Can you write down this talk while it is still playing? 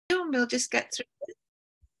and we'll just get through it.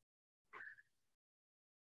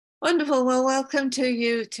 Wonderful. Well, welcome to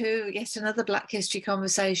you to yet another Black History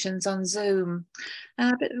Conversations on Zoom.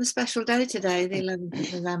 A bit of a special day today, the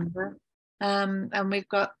 11th of November. And we've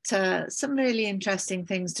got some really interesting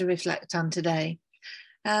things to reflect on today.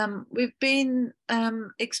 We've been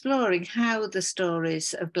exploring how the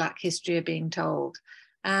stories of Black history are being told.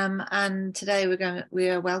 And today we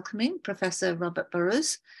are welcoming Professor Robert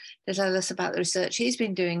Burroughs to tell us about the research he's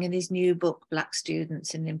been doing in his new book, Black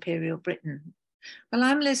Students in Imperial Britain. Well,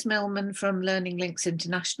 I'm Liz Millman from Learning Links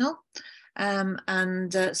International,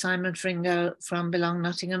 and Simon Fringo from Belong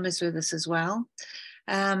Nottingham is with us as well.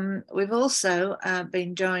 We've also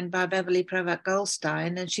been joined by Beverly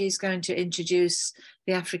Provat-Goldstein, and she's going to introduce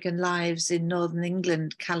the African Lives in Northern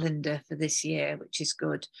England calendar for this year, which is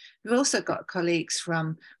good. We've also got colleagues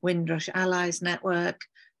from Windrush Allies Network,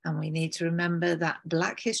 and we need to remember that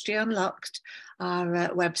Black History Unlocked, our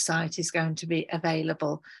website, is going to be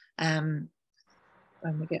available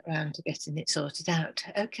when we get around to getting it sorted out.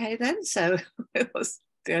 Okay then, so we'll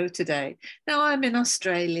go today. Now I'm in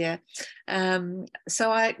Australia,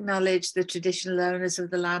 so I acknowledge the traditional owners of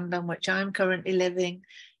the land on which I'm currently living.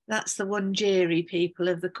 That's the Wurundjeri people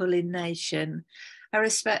of the Kulin Nation. I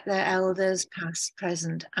respect their elders, past,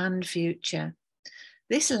 present and future.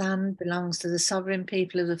 This land belongs to the sovereign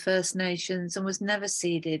people of the First Nations and was never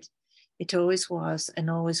ceded. It always was and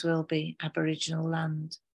always will be Aboriginal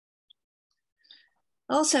land.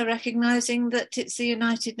 Also recognising that it's the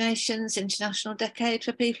United Nations International Decade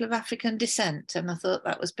for People of African Descent. And I thought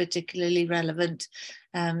that was particularly relevant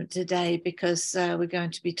today because we're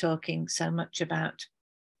going to be talking so much about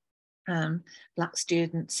Black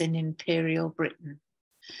students in Imperial Britain.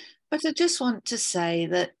 But I just want to say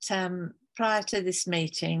that prior to this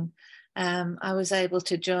meeting, I was able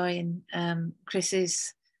to join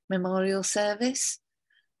Chris's memorial service.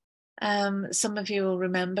 Some of you will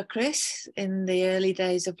remember Chris in the early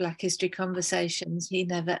days of Black History Conversations. He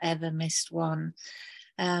never ever missed one.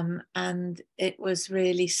 And it was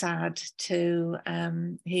really sad to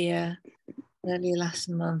hear earlier last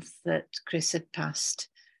month that Chris had passed.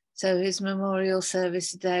 So his memorial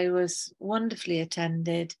service today was wonderfully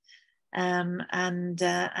attended, and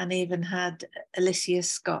even had Alicia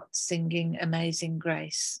Scott singing Amazing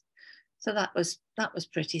Grace. So that was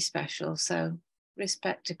pretty special. So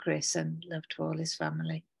respect to Chris and love to all his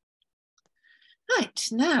family. Right,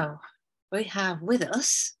 now we have with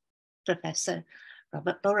us Professor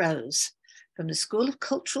Robert Burroughs from the School of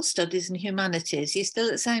Cultural Studies and Humanities. You're still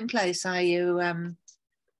at the same place, are you,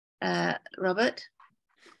 Robert?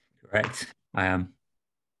 Correct, I am.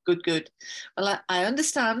 Good, good. Well, I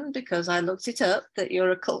understand, because I looked it up, that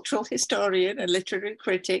you're a cultural historian, a literary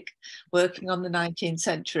critic working on the 19th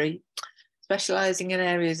century, specialising in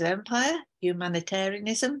areas of empire,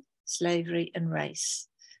 humanitarianism, slavery and race.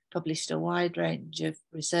 Published a wide range of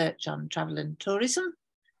research on travel and tourism,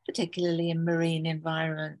 particularly in marine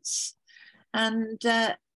environments. And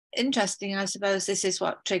interesting, I suppose this is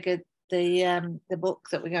what triggered the book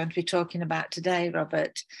that we're going to be talking about today,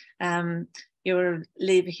 Robert. You're a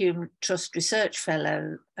Leverhulme Trust Research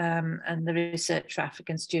Fellow and the Research for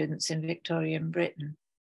African Students in Victorian Britain.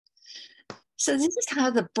 So this is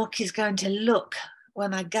how the book is going to look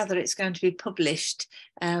when I gather it's going to be published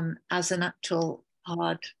as an actual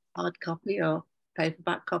hard copy or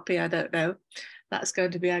paperback copy, I don't know. That's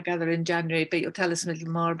going to be, I gather, in January, but you'll tell us a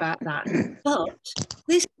little more about that. But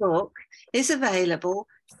this book is available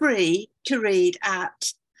free to read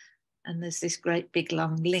at, and there's this great big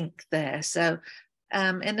long link there. So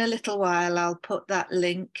in a little while, I'll put that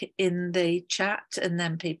link in the chat, and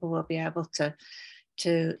then people will be able to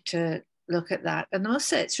look at that. And I must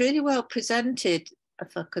say, it's really well presented,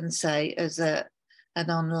 if I can say, as an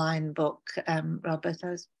online book, Robert. I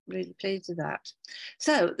was really pleased with that.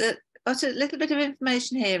 So got a little bit of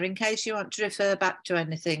information here in case you want to refer back to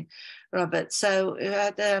anything, Robert. So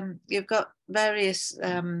you've got various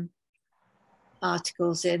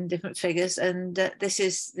articles in different figures, and this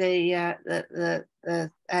is the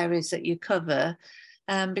areas that you cover,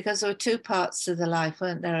 because there were two parts to the life,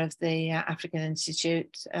 weren't there, of the African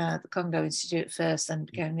Institute, the Congo Institute first, and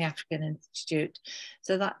became the African Institute.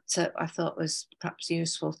 So that I thought was perhaps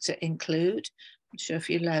useful to include. I'm not sure if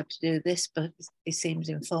you're allowed to do this, but it seems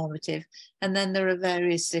informative. And then there are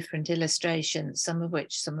various different illustrations, some of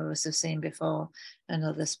which some of us have seen before and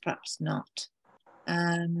others perhaps not.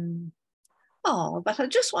 But I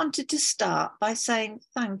just wanted to start by saying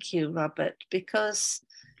thank you, Robert, because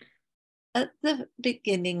at the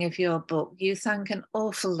beginning of your book, you thank an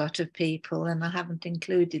awful lot of people, and I haven't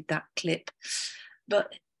included that clip,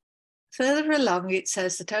 but Further along, it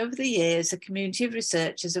says that over the years, a community of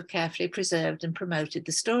researchers have carefully preserved and promoted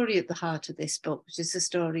the story at the heart of this book, which is the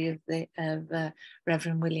story of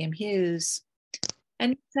Reverend William Hughes.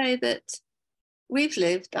 And you say that we've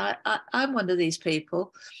lived, I'm one of these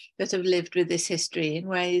people that have lived with this history in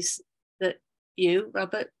ways that you,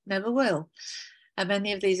 Robert, never will. And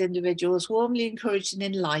many of these individuals warmly encouraged and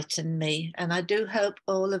enlightened me, and I do hope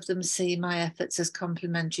all of them see my efforts as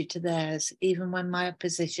complementary to theirs, even when my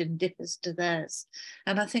position differs to theirs.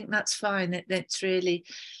 And I think that's fine. It's really,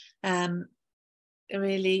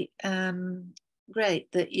 really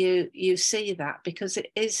great that you see that, because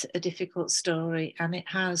it is a difficult story, and it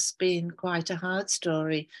has been quite a hard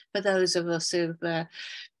story for those of us who've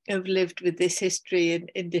lived with this history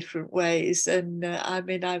in different ways. And I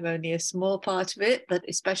mean, I'm only a small part of it, but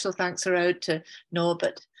a special thanks are owed to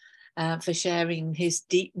Norbert for sharing his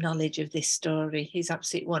deep knowledge of this story. He's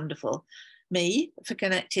absolutely wonderful. Me for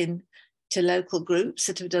connecting to local groups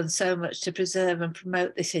that have done so much to preserve and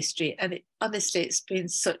promote this history. And honestly, it's been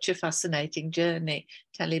such a fascinating journey.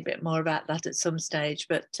 Tell you a bit more about that at some stage.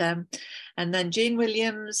 But and then Jean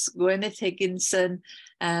Williams, Gwyneth Higginson,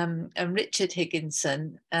 and Richard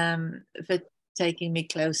Higginson for taking me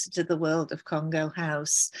closer to the world of Congo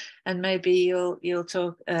House. And maybe you'll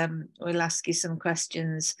talk. We'll ask you some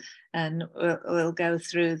questions, and we'll go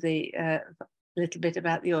through the little bit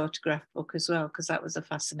about the autograph book as well, because that was a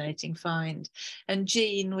fascinating find. And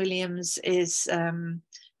Jean Williams is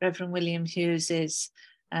Reverend William Hughes's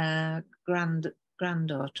granddaughter,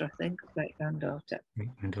 I think, great granddaughter.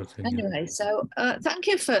 Anyway, so thank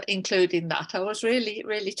you for including that. I was really,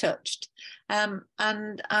 really touched.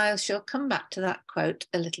 And I shall come back to that quote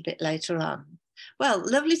a little bit later on. Well,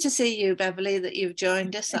 lovely to see you, Beverly, that you've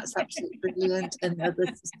joined us. That's absolutely brilliant. And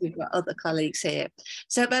we've got other colleagues here.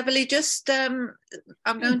 So, Beverly, just I'm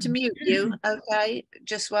going to mute you, okay,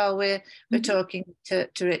 just while we're talking to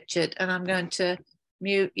Richard. And I'm going to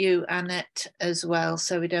mute you, Annette, as well,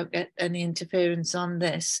 so we don't get any interference on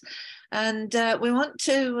this. And we want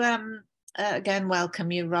to, again,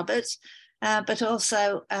 welcome you, Robert, but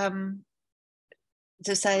also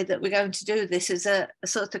to say that we're going to do this as a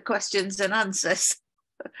sort of questions and answers.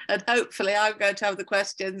 And hopefully I'm going to have the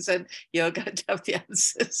questions and you're going to have the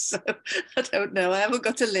answers. So I don't know. I haven't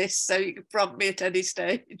got a list, so you can prompt me at any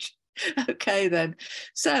stage. Okay, then.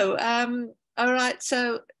 So, all right.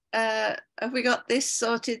 So have we got this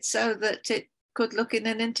sorted so that it could look in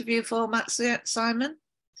an interview format, Simon?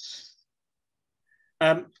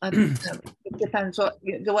 It depends what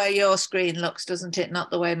the way your screen looks, doesn't it? Not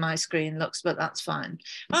the way my screen looks, but that's fine.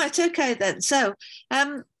 Right, okay then. So,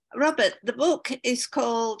 Robert, the book is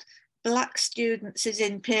called Black Students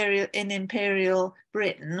in Imperial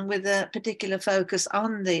Britain, with a particular focus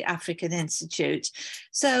on the African Institute.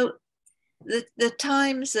 So, the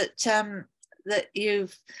times that you're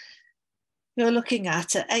looking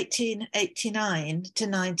at 1889 to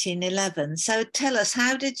 1911. So tell us,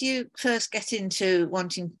 how did you first get into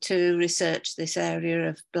wanting to research this area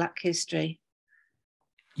of Black history?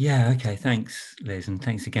 Yeah, okay, thanks, Liz, and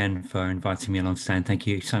thanks again for inviting me along today. And thank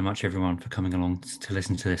you so much, everyone, for coming along to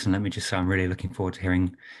listen to this. And let me just say, I'm really looking forward to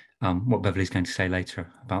hearing what Beverly's going to say later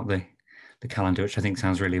about the calendar, which I think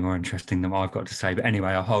sounds really more interesting than what I've got to say. But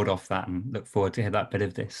anyway, I'll hold off that and look forward to hear that bit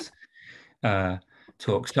of this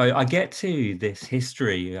talk. So I get to this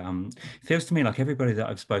history. It feels to me like everybody that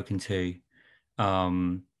I've spoken to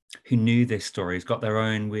who knew this story has got their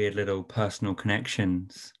own weird little personal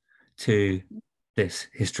connections to this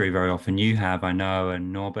history very often. You have, I know,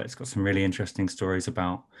 and Norbert's got some really interesting stories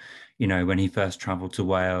about, you know, when he first traveled to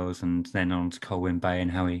Wales and then on to Colwyn Bay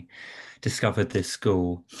and how he discovered this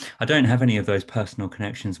school. I don't have any of those personal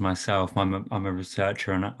connections myself. I'm a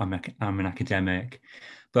researcher and I'm an academic.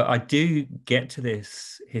 But I do get to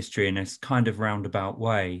this history in a kind of roundabout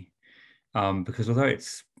way, because although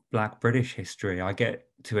it's Black British history, I get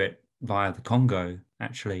to it via the Congo,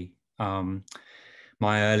 actually.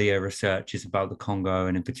 My earlier research is about the Congo,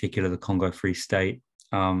 and in particular the Congo Free State,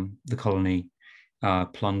 the colony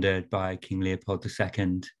plundered by King Leopold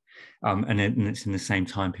II. And it's in the same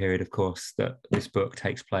time period, of course, that this book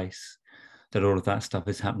takes place, that all of that stuff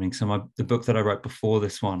is happening. So the book that I wrote before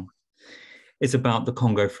this one, it's about the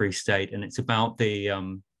Congo Free State, and it's about the,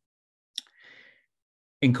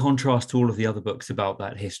 in contrast to all of the other books about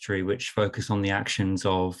that history, which focus on the actions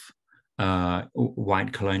of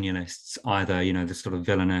white colonialists, either, you know, the sort of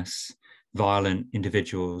villainous, violent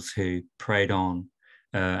individuals who preyed on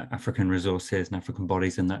African resources and African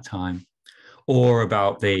bodies in that time, or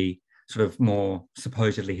about the sort of more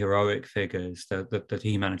supposedly heroic figures, the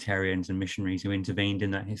humanitarians and missionaries who intervened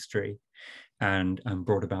in that history and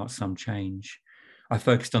brought about some change. I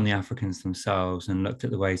focused on the Africans themselves and looked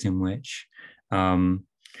at the ways in which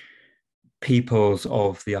peoples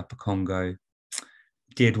of the Upper Congo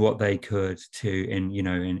did what they could to,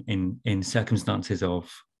 in circumstances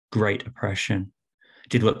of great oppression,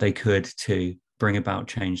 did what they could to bring about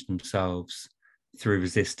change themselves through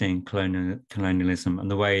resisting colonialism. And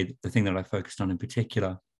the thing that I focused on in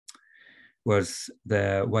particular was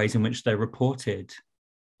the ways in which they reported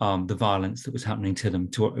the violence that was happening to them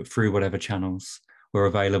through whatever channels were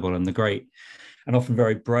available, and the great and often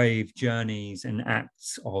very brave journeys and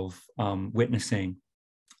acts of witnessing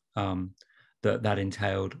that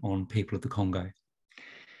entailed on people of the Congo.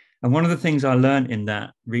 And one of the things I learned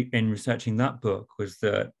in researching that book was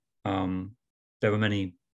that there were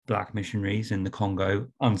many Black missionaries in the Congo,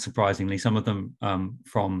 unsurprisingly, some of them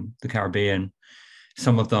from the Caribbean,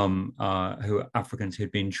 some of them who were Africans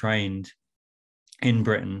who'd been trained in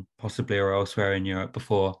Britain, possibly, or elsewhere in Europe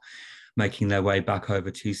before making their way back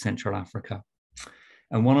over to Central Africa.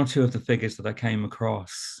 And one or two of the figures that I came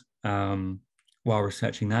across while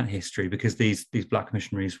researching that history, because these Black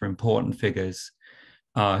missionaries were important figures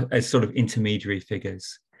as sort of intermediary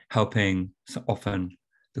figures, helping often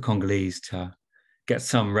the Congolese to get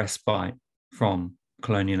some respite from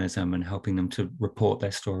colonialism and helping them to report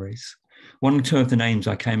their stories. One or two of the names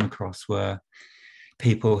I came across were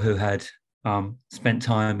people who had spent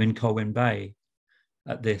time in Colwyn Bay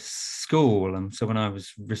at this school. And so when I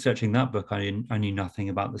was researching that book, I knew nothing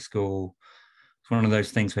about the school. It's one of those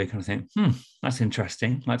things where you kind of think, that's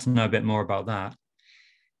interesting. Let's know a bit more about that.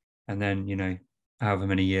 And then, however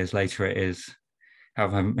many years later it is,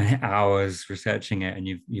 however many hours researching it, and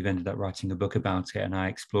you've ended up writing a book about it. And I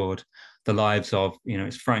explored the lives of,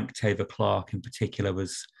 it's Frank Taver Clark in particular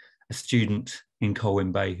was a student in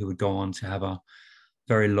Colwyn Bay who would go on to have a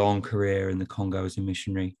very long career in the Congo as a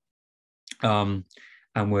missionary,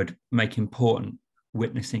 and would make important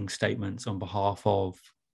witnessing statements on behalf of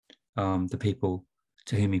the people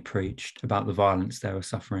to whom he preached about the violence they were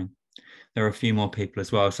suffering. There are a few more people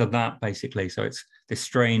as well. So it's this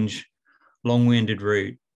strange, long-winded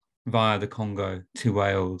route via the Congo to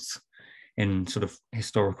Wales in sort of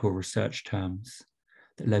historical research terms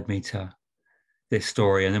that led me to this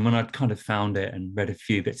story. And then when I'd kind of found it and read a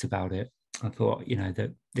few bits about it, I thought,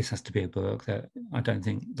 that this has to be a book. That I don't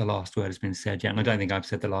think the last word has been said yet. And I don't think I've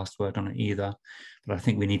said the last word on it either, but I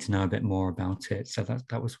think we need to know a bit more about it. So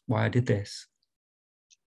that was why I did this.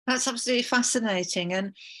 That's absolutely fascinating.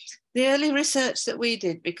 And the early research that we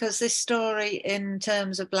did, because this story in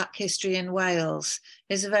terms of Black history in Wales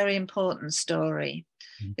is a very important story.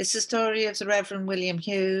 It's the story of the Reverend William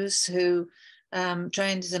Hughes, who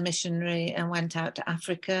trained as a missionary and went out to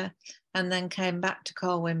Africa and then came back to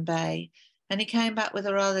Colwyn Bay. And he came back with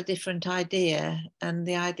a rather different idea. And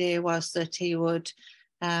the idea was that he would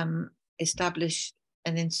establish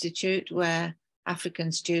an institute where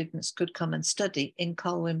African students could come and study in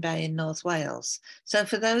Colwyn Bay in North Wales. So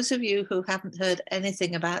for those of you who haven't heard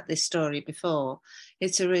anything about this story before,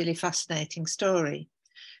 it's a really fascinating story.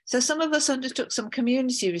 So some of us undertook some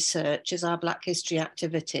community research as our Black history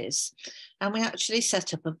activities, and we actually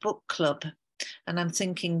set up a book club. And I'm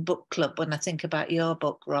thinking book club when I think about your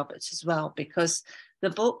book, Robert, as well, because the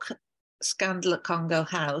book Scandal at Congo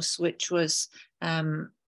House, which was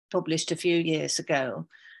published a few years ago,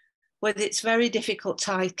 with its very difficult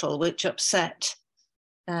title, which upset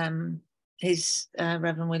his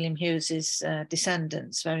Reverend William Hughes's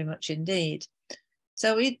descendants very much indeed.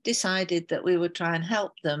 So we decided that we would try and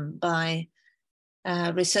help them by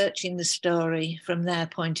researching the story from their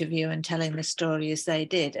point of view and telling the story as they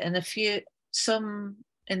did. And some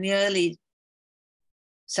in the early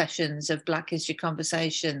sessions of Black History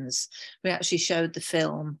Conversations, we actually showed the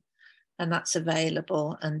film, and that's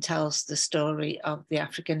available and tells the story of the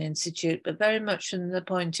African Institute, but very much from the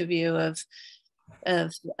point of view of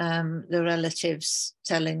the relatives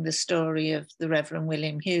telling the story of the Reverend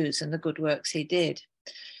William Hughes and the good works he did.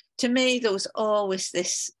 To me, there was always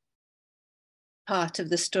this part of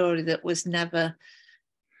the story that was never,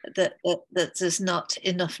 that there's not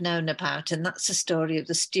enough known about, and that's the story of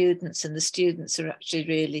the students, and the students are actually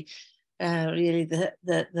really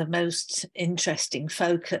the most interesting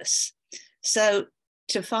focus. So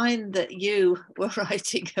to find that you were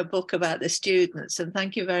writing a book about the students, and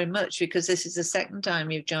thank you very much, because this is the second time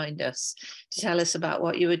you've joined us to tell us about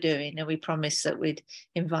what you were doing, and we promised that we'd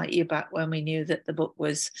invite you back when we knew that the book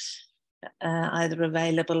was either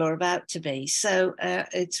available or about to be. So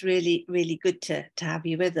it's really, really good to have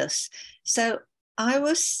you with us. So I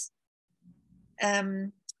was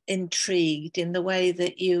intrigued in the way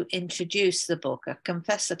that you introduce the book. I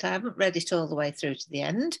confess that I haven't read it all the way through to the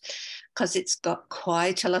end because it's got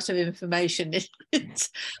quite a lot of information in it.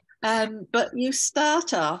 But you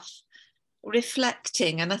start off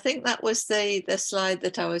reflecting, and I think that was the slide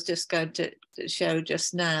that I was just going to show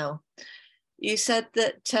just now. You said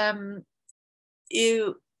that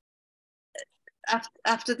you,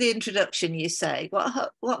 after the introduction, you say,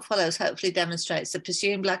 what follows hopefully demonstrates that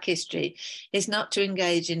pursuing Black history is not to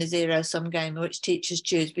engage in a zero-sum game in which teachers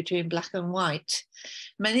choose between black and white.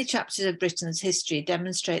 Many chapters of Britain's history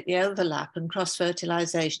demonstrate the overlap and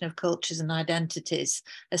cross-fertilisation of cultures and identities,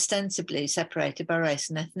 ostensibly separated by race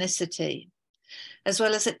and ethnicity, as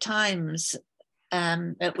well as at times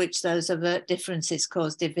at which those overt differences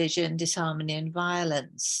cause division, disharmony and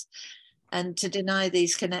violence. And to deny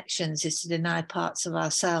these connections is to deny parts of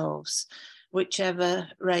ourselves, whichever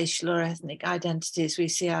racial or ethnic identities we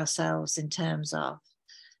see ourselves in terms of.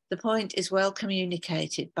 The point is well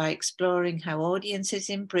communicated by exploring how audiences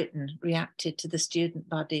in Britain reacted to the student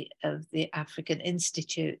body of the African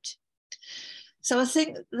Institute. So I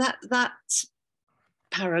think that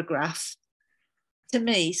paragraph, to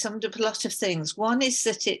me, summed up a lot of things. One is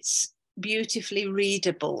that it's beautifully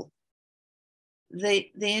readable.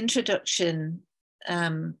 The introduction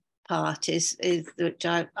part is which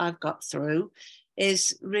I've got through,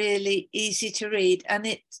 is really easy to read, and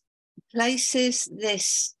it places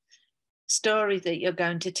this story that you're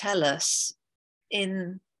going to tell us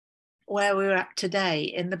in where we're at today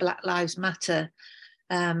in the Black Lives Matter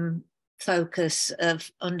focus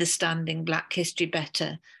of understanding Black history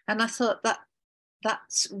better. And I thought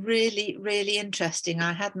that's really, really interesting.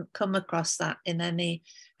 I hadn't come across that in any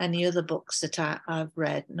other books that I've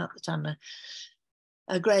read. Not that I'm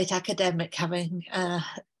a great academic, having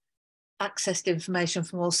accessed information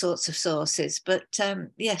from all sorts of sources, but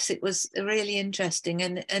yes, it was really interesting.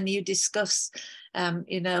 And you discuss,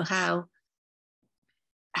 you know, how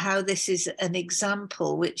this is an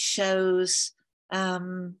example which shows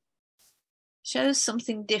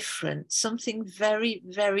something different, something very,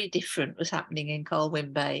 very different was happening in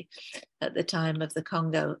Colwyn Bay at the time of the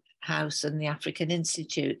Congo House and the African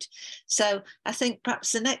Institute. So I think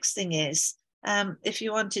perhaps the next thing is, if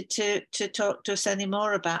you wanted to talk to us any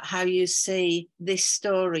more about how you see this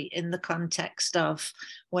story in the context of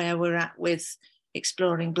where we're at with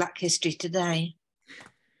exploring Black history today.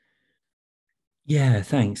 Yeah,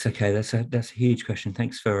 thanks. Okay, that's a huge question.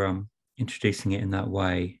 Thanks for introducing it in that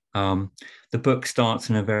way. The book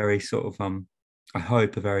starts in a very sort of I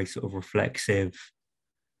hope a very sort of reflexive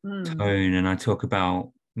tone, and I talk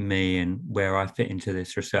about me and where I fit into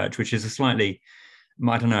this research, which is a slightly,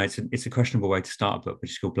 I don't know, it's a questionable way to start a book,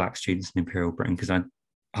 which is called Black Students in Imperial Britain, because I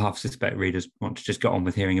half suspect readers want to just get on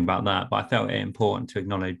with hearing about that. But I felt it important to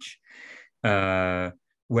acknowledge how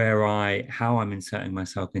I'm inserting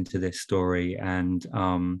myself into this story, and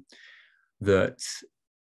that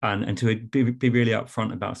and to be really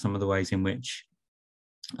upfront about some of the ways in which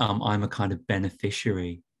I'm a kind of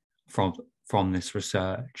beneficiary from this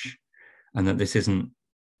research, and that this isn't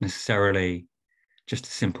necessarily just a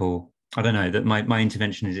simple, I don't know, that my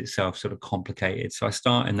intervention is itself sort of complicated. So I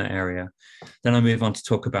start in that area. Then I move on to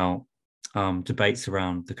talk about debates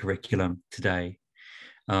around the curriculum today.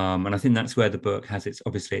 And I think that's where the book has its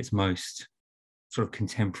most sort of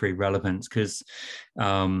contemporary relevance, because,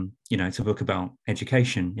 you know, it's a book about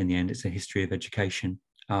education in the end. It's a history of education.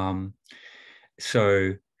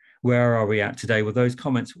 So where are we at today? Well, those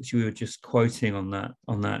comments which you were just quoting on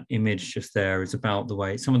that image just there is about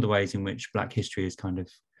some of the ways in which Black history is kind of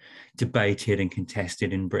debated and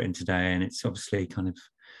contested in Britain today. And it's obviously kind of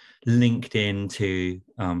linked into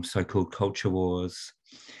so-called culture wars.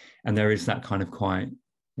 And there is that kind of quite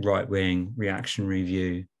right-wing reactionary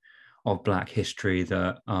view of Black history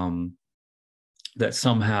that that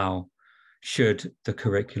somehow, should the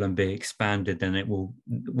curriculum be expanded, then it will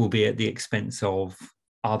be at the expense of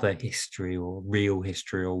other history or real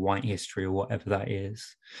history or white history or whatever that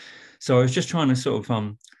is. So I was just trying to sort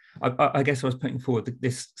of I guess I was putting forward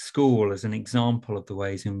this school as an example of the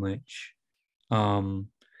ways in which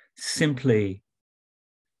simply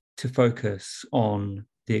to focus on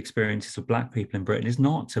the experiences of Black people in Britain is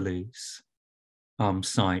not to lose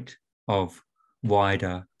sight of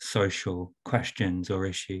wider social questions or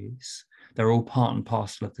issues. They're all part and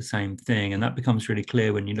parcel of the same thing. And that becomes really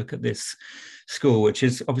clear when you look at this school, which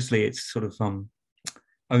is obviously it's sort of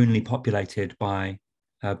only populated by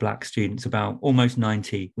Black students. About almost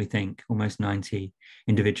 90, we think, almost 90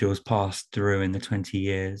 individuals passed through in the 20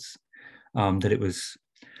 years that it was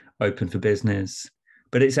open for business.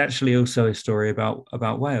 But it's actually also a story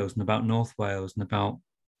about Wales and about North Wales and about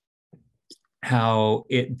how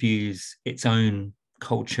it views its own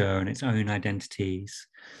culture and its own identities.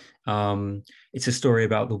 It's a story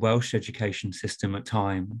about the Welsh education system at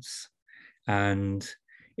times, and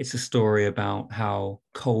it's a story about how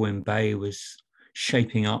Colwyn Bay was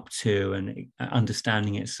shaping up to and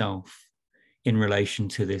understanding itself in relation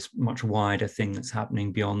to this much wider thing that's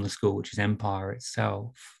happening beyond the school, which is empire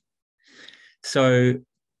itself. So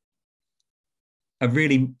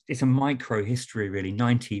it's a micro history, really.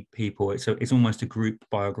 90 people. It's almost a group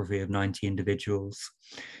biography of 90 individuals.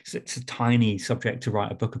 So it's a tiny subject to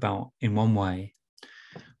write a book about in one way,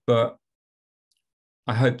 but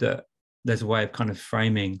I hope that there's a way of kind of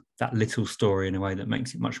framing that little story in a way that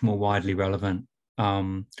makes it much more widely relevant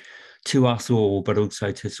to us all, but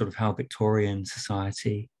also to sort of how Victorian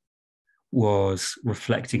society was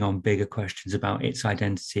reflecting on bigger questions about its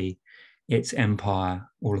identity, its empire,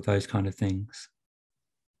 all of those kind of things.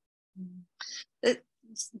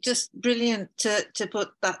 It's just brilliant to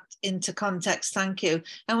put that into context. Thank you.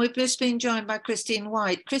 And we've just been joined by Christine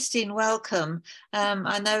White. Christine, welcome.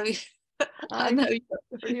 I know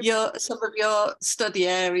some of your study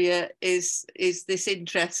area is this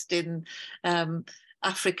interest in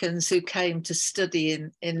Africans who came to study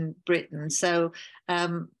in Britain. So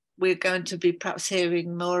we're going to be perhaps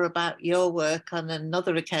hearing more about your work on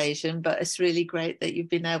another occasion, but it's really great that you've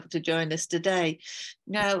been able to join us today.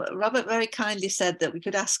 Now, Robert very kindly said that we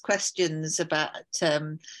could ask questions about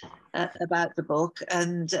the book,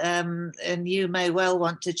 and you may well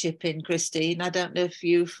want to chip in, Christine. I don't know if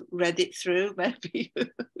you've read it through, maybe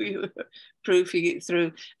you were proofing it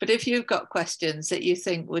through, but if you've got questions that you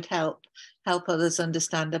think would help others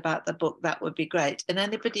understand about the book, that would be great. And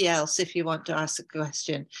anybody else, if you want to ask a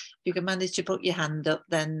question, if you can manage to put your hand up,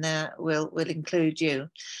 then we'll include you.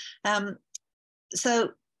 So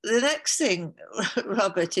the next thing,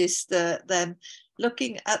 Robert, is then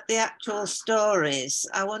looking at the actual stories.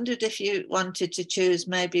 I wondered if you wanted to choose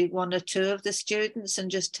maybe one or two of the students and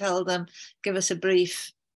just tell them, give us a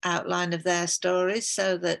brief outline of their stories,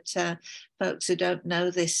 so that folks who don't know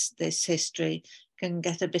this history can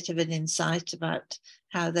get a bit of an insight about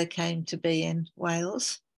how they came to be in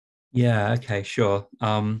Wales. Yeah, okay, sure.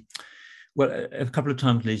 Well, a couple of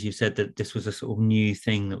times, Liz, you said that this was a sort of new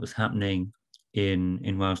thing that was happening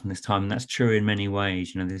in Wales in this time, and that's true in many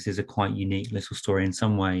ways. You know, this is a quite unique little story in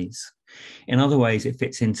some ways. In other ways, it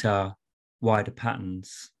fits into wider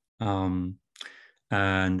patterns and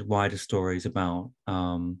wider stories about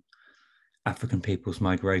African people's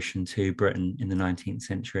migration to Britain in the 19th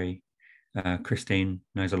century. Christine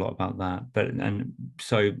knows a lot about that. And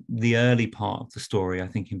so the early part of the story, I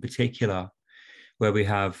think in particular, where we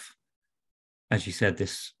have, as you said,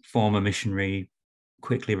 this former missionary,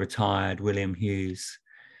 quickly retired, William Hughes,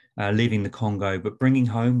 leaving the Congo, but bringing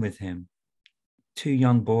home with him two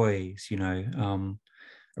young boys,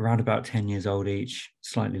 around about 10 years old each,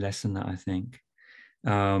 slightly less than that, I think.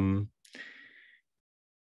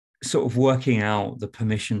 Sort of working out the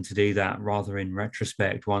permission to do that rather in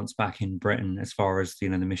retrospect once back in Britain, as far as the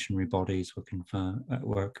missionary bodies were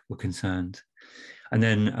concerned, and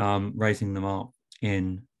then raising them up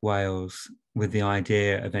in Wales with the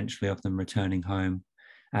idea eventually of them returning home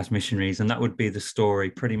as missionaries. And that would be the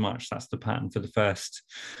story pretty much. That's the pattern for the first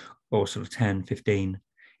or sort of 10, 15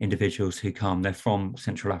 individuals who come. They're from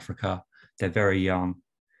Central Africa, they're very young,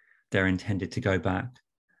 they're intended to go back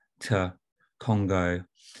to Congo.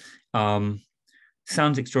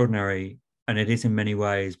 Sounds extraordinary, and it is in many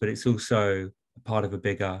ways, but it's also a part of a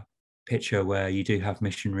bigger picture where you do have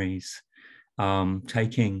missionaries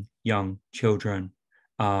taking young children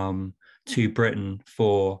to Britain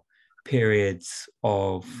for periods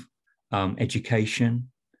of education.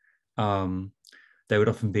 They would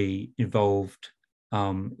often be involved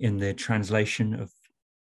in the translation of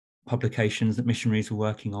publications that missionaries were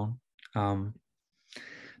working on.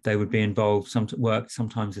 They would be involved,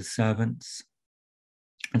 sometimes as servants,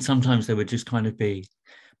 and sometimes they would just kind of be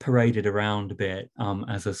paraded around a bit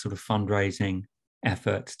as a sort of fundraising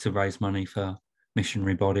effort to raise money for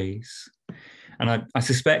missionary bodies. And I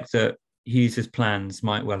suspect that Hughes's plans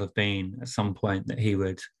might well have been at some point that he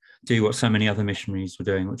would do what so many other missionaries were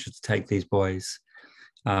doing, which was to take these boys,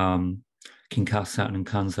 Kinkasa and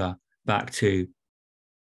Nkanza, back to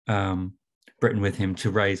Britain with him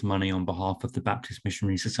to raise money on behalf of the Baptist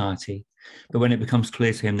Missionary Society. But when it becomes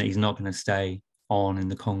clear to him that he's not going to stay on in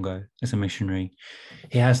the Congo as a missionary,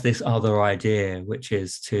 he has this other idea, which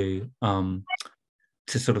is to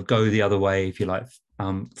sort of go the other way, if you like,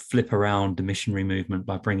 flip around the missionary movement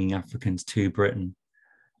by bringing Africans to Britain.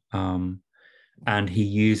 And he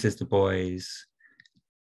uses the boys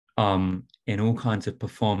in all kinds of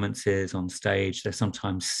performances on stage. They're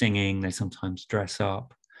sometimes singing, they sometimes dress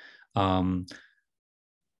up,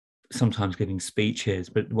 sometimes giving speeches,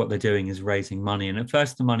 but what they're doing is raising money. And at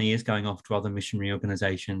first the money is going off to other missionary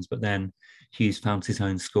organizations, but then Hughes founds his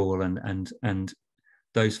own school, and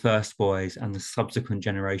those first boys and the subsequent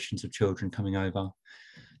generations of children coming over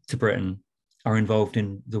to Britain are involved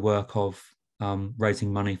in the work of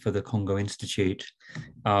raising money for the Congo Institute.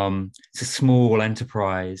 It's a small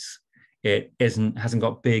enterprise. It hasn't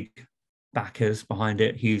got big backers behind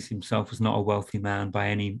it. Hughes himself was not a wealthy man by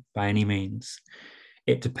any means.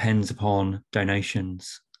 It depends upon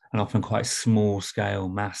donations, and often quite small scale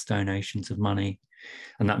mass donations of money.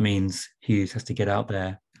 And that means Hughes has to get out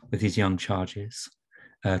there with his young charges,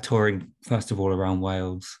 touring first of all around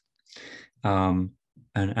Wales, and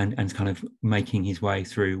kind of making his way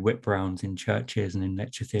through whip rounds in churches and in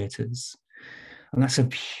lecture theatres. And that's a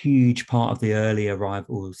huge part of the early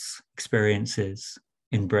arrivals experiences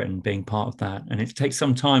in Britain, being part of that. And it takes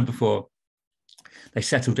some time before they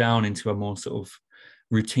settle down into a more sort of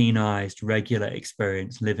routinized, regular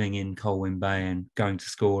experience living in Colwyn Bay and going to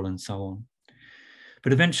school and so on.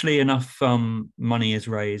 But eventually enough money is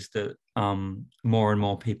raised that more and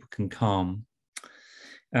more people can come.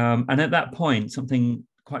 And at that point, something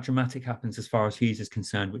quite dramatic happens as far as Hughes is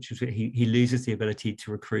concerned, which is that he loses the ability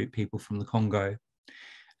to recruit people from the Congo.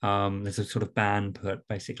 There's a sort of ban put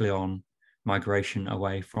basically on migration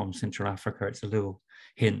away from Central Africa. It's a little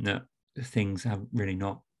hint that things have really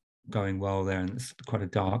not going well there, and it's quite a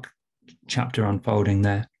dark chapter unfolding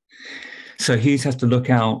there. So Hughes has to look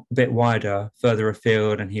out a bit wider, further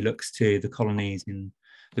afield, and he looks to the colonies in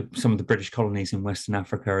some of the British colonies in Western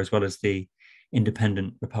Africa, as well as the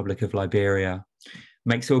independent Republic of Liberia.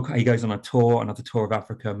 He goes on another tour of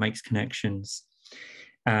Africa, makes connections,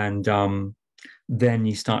 and then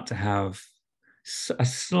you start to have a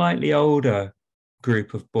slightly older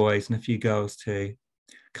group of boys and a few girls too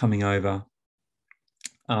coming over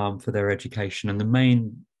for their education. And the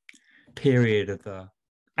main period of the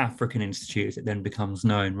African Institute, as it then becomes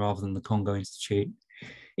known, rather than the Congo Institute,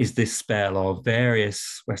 is this spell of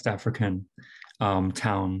various West African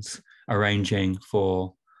towns arranging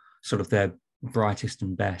for sort of their brightest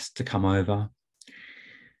and best to come over.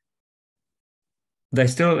 They're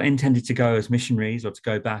still intended to go as missionaries or to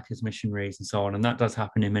go back as missionaries and so on, and that does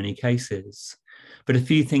happen in many cases. But a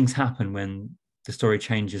few things happen when the story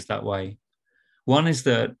changes that way. One is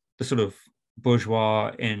that the sort of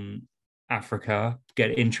bourgeois in Africa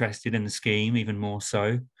get interested in the scheme even more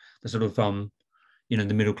so. The sort of,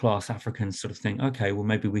 the middle class Africans sort of think, okay, well,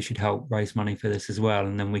 maybe we should help raise money for this as well.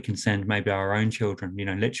 And then we can send maybe our own children,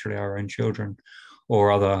 literally our own children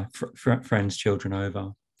or other friends' children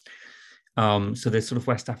over. So there's sort of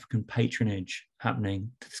West African patronage happening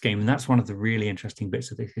to the scheme. And that's one of the really interesting bits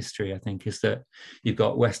of the history, I think, is that you've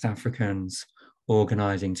got West Africans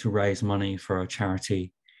organising to raise money for a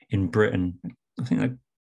charity in Britain. I think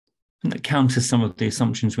that counters some of the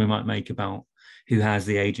assumptions we might make about who has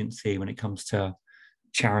the agency when it comes to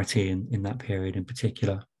charity in that period in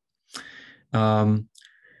particular. And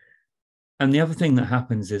the other thing that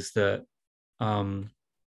happens is that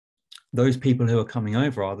those people who are coming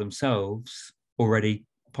over are themselves already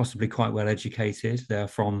possibly quite well educated. They're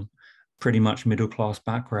from pretty much middle-class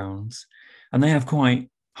backgrounds, and they have quite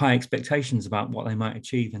high expectations about what they might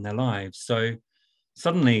achieve in their lives. So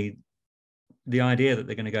suddenly the idea that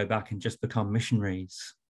they're going to go back and just become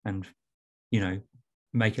missionaries and,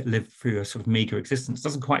 make it live through a sort of meager existence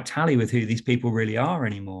doesn't quite tally with who these people really are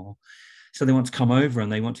anymore. So they want to come over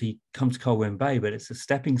and they want to come to Colwyn Bay, but it's a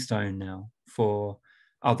stepping stone now for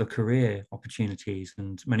other career opportunities.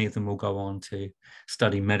 And many of them will go on to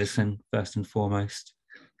study medicine first and foremost.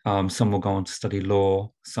 Some will go on to study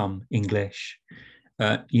law, some English,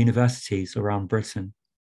 universities around Britain.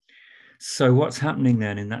 So what's happening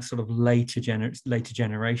then in that sort of later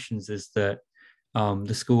generations is that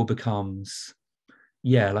the school becomes,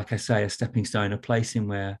 like I say, a stepping stone, a place in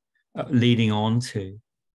where leading on to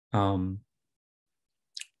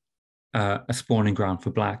a spawning ground for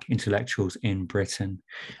Black intellectuals in Britain.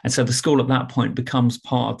 And so the school at that point becomes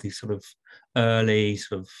part of these sort of early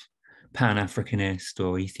sort of Pan-Africanist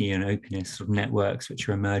or Ethiopianist sort of networks which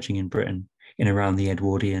are emerging in Britain in around the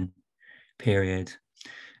Edwardian period.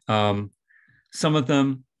 Some of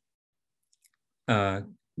them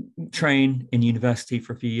train in university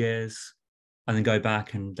for a few years and then go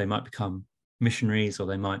back, and they might become missionaries, or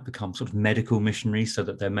they might become sort of medical missionaries, so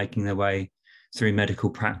that they're making their way through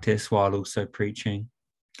medical practice while also preaching.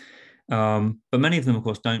 But many of them, of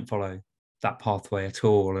course, don't follow that pathway at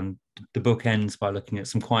all. And the book ends by looking at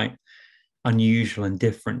some quite unusual and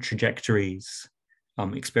different trajectories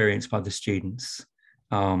experienced by the students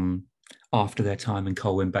after their time in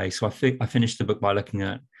Colwyn Bay. So I finished the book by looking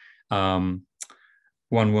at one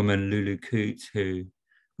woman, Lulu Coote, who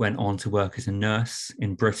went on to work as a nurse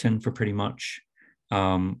in Britain for pretty much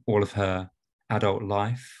all of her adult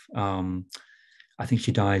life. I think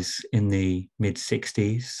she dies in the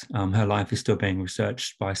mid-60s. Her life is still being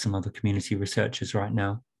researched by some other community researchers right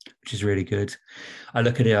now, which is really good. I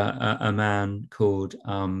look at a man called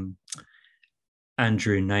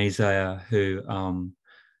Andrew Nazaire, who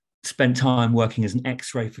spent time working as an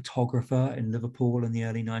X-ray photographer in Liverpool in the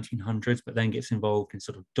early 1900s, but then gets involved in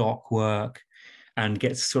sort of dock work and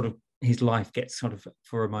gets sort of, his life gets sort of,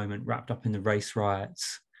 for a moment, wrapped up in the race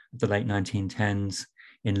riots of the late 1910s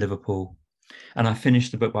in Liverpool. And I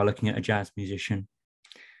finished the book by looking at a jazz musician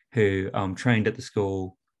who trained at the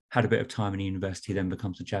school, had a bit of time in university, then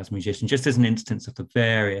becomes a jazz musician, just as an instance of the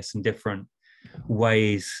various and different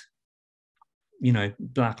ways, you know,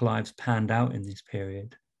 Black lives panned out in this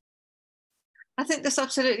period. I think that's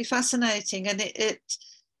absolutely fascinating, and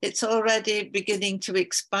it's already beginning to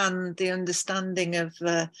expand the understanding of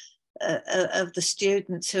the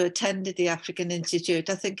students who attended the African Institute.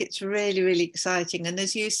 I think it's really, really exciting. And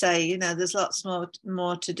as you say, you know, there's lots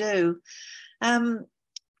more to do. I'm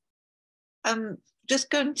just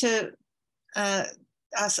going to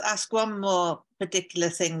ask one more particular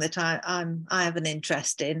thing that I have an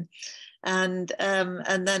interest in. And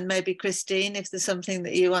then maybe Christine, if there's something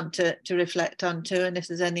that you want to reflect on too, and if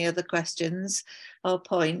there's any other questions or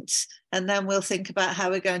points, and then we'll think about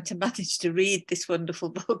how we're going to manage to read this wonderful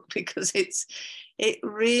book, because it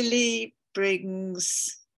really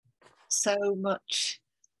brings so much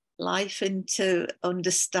life into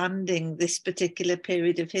understanding this particular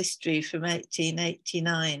period of history from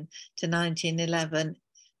 1889 to 1911,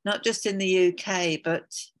 not just in the UK, but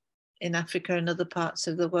in Africa and other parts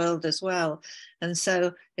of the world as well. And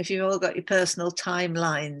so if you've all got your personal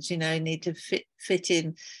timelines, you know, you need to fit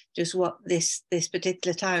in just what this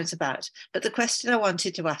particular time is about. But the question I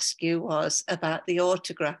wanted to ask you was about the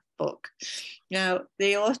autograph book. Now,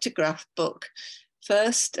 the autograph book,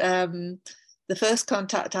 first, the first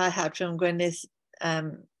contact I had from Gwyneth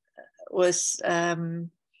was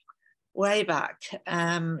way back.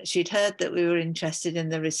 She'd heard that we were interested in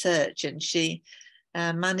the research, and she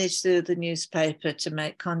managed through the newspaper to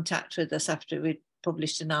make contact with us after we'd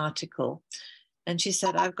published an article. And she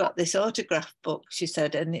said, I've got this autograph book, she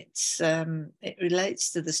said, and it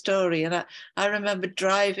relates to the story. And I remember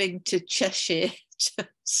driving to Cheshire to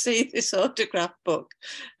see this autograph book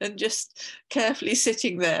and just carefully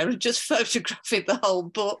sitting there and just photographing the whole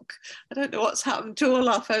book. I don't know what's happened to all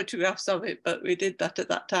our photographs of it, but we did that at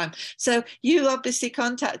that time. So you obviously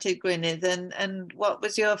contacted Gwyneth, and what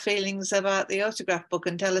was your feelings about the autograph book?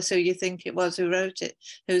 And tell us who you think it was who wrote it,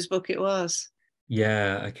 whose book it was.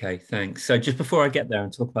 Yeah, okay, thanks. So just before I get there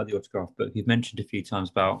and talk about the autograph book, you've mentioned a few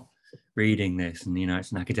times about reading this, and, you know,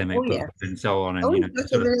 it's an academic book and so on, and, you know,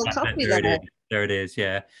 a real copy there it is,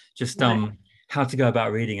 yeah. Just how to go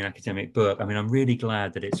about reading an academic book. I mean, I'm really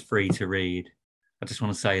glad that it's free to read. I just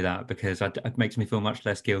want to say that, because it makes me feel much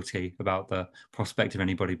less guilty about the prospect of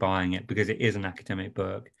anybody buying it, because it is an academic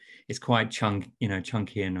book. It's quite chunky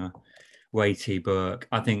and a weighty book.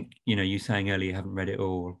 I think, you know, you saying earlier you haven't read it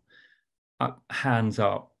all. Hands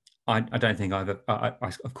up, I don't think I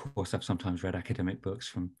of course I've sometimes read academic books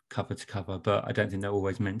from cover to cover, but I don't think they're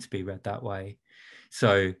always meant to be read that way.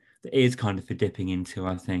 So it is kind of for dipping into,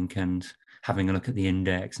 I think, and having a look at the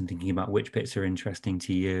index and thinking about which bits are interesting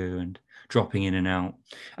to you and dropping in and out.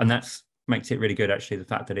 And that's makes it really good, actually, the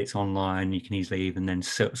fact that it's online. You can easily even then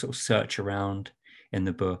sort of search around in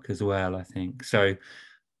the book as well, I think. So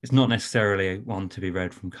it's not necessarily one to be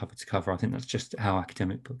read from cover to cover. I think that's just how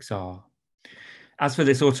academic books are. As for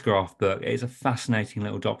this autograph book, it's a fascinating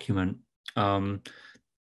little document.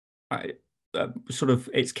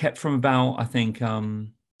 It's kept from about, I think,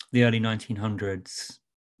 the early 1900s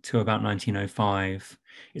to about 1905.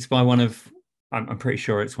 It's by I'm pretty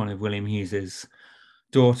sure it's one of William Hughes's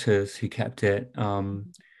daughters who kept it.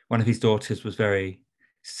 One of his daughters was very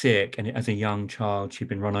sick, and as a young child, she'd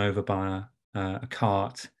been run over by a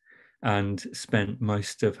cart and spent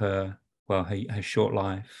most of her short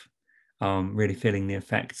life really feeling the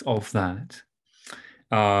effects of that.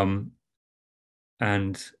 And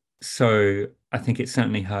so I think it's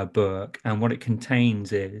certainly her book, and what it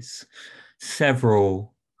contains is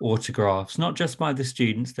several autographs, not just by the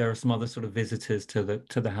students. There are some other sort of visitors to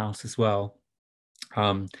the house as well,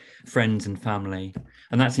 friends and family.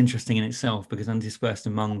 And that's interesting in itself, because interspersed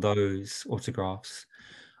among those autographs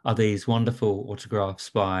are these wonderful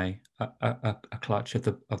autographs by a clutch of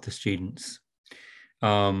the students.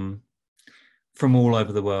 from all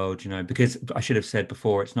over the world, because I should have said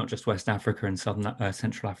before, it's not just West Africa and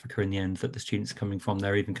Central Africa in the end that the students are coming from.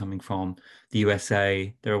 They're even coming from the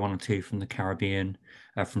USA. There are one or two from the Caribbean,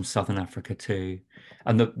 from Southern Africa too.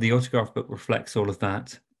 And the autograph book reflects all of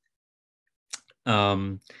that.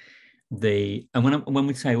 And when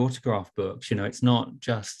we say autograph books, it's not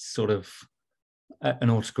just sort of an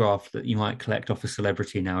autograph that you might collect off a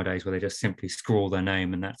celebrity nowadays, where they just simply scrawl their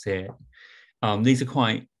name and that's it. These are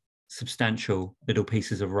quite substantial little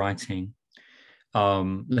pieces of writing.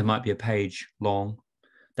 They might be a page long.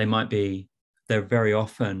 They're very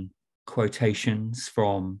often quotations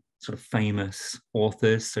from sort of famous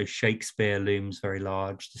authors. So Shakespeare looms very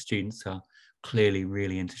large. The students are clearly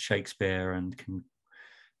really into Shakespeare and can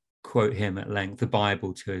quote him at length. The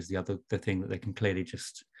Bible too is the thing that they can clearly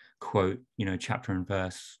just quote, chapter and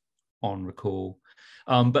verse on recall.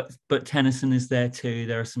 But Tennyson is there too.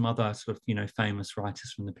 There are some other sort of famous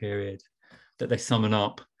writers from the period that they summon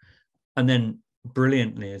up, and then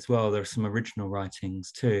brilliantly as well, there are some original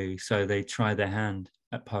writings too. So they try their hand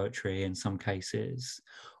at poetry in some cases,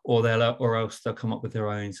 or else they'll come up with their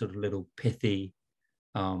own sort of little pithy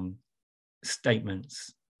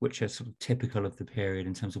statements, which are sort of typical of the period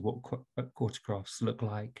in terms of what autographs look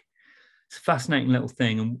like. It's a fascinating little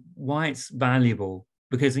thing, and why it's valuable,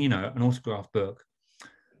 because an autograph book,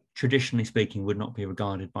 traditionally speaking, would not be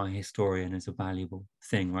regarded by a historian as a valuable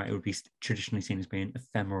thing, right? It would be traditionally seen as being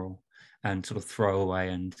ephemeral and sort of throwaway,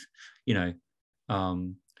 and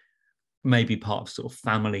maybe part of sort of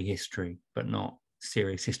family history, but not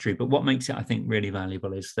serious history. But what makes it, I think, really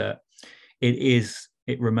valuable is that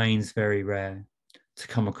it remains very rare to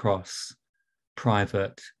come across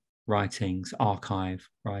private writings, archive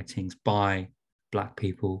writings by Black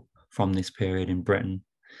people from this period in Britain.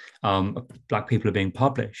 Black people are being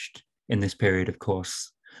published in this period, of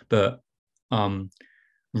course, but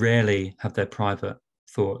rarely have their private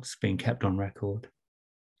thoughts being kept on record.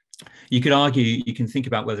 You could argue, you can think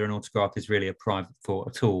about whether an autograph is really a private thought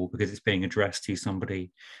at all, because it's being addressed to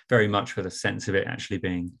somebody very much with a sense of it actually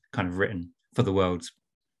being kind of written for the world's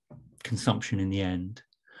consumption in the end.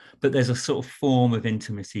 But there's a sort of form of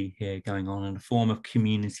intimacy here going on, and a form of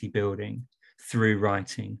community building through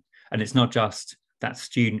writing. And it's not just that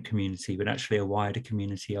student community, but actually a wider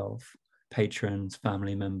community of patrons,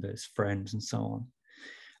 family members, friends, and so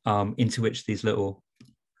on, into which these little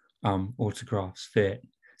autographs fit.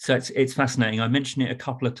 So it's fascinating. I mention it a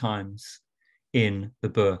couple of times in the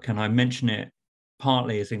book, and I mention it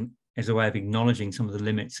partly as a way of acknowledging some of the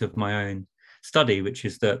limits of my own study, which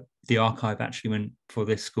is that the archive actually for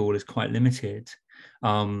this school is quite limited.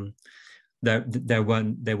 There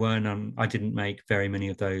weren't I didn't make very many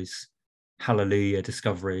of those hallelujah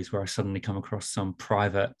discoveries where I suddenly come across some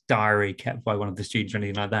private diary kept by one of the students or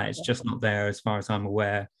anything like that. It's just not there as far as I'm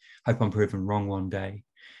aware. Hope I'm proven wrong one day.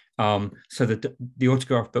 So the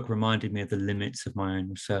autograph book reminded me of the limits of my own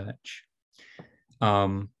research.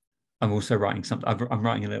 I'm also writing something. I'm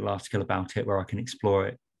writing a little article about it where I can explore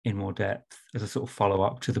it in more depth as a sort of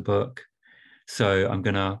follow-up to the book. So I'm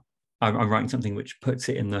writing something which puts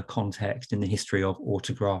it in the context, in the history of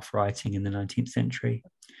autograph writing in the 19th century.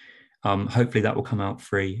 Hopefully that will come out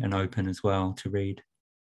free and open as well to read.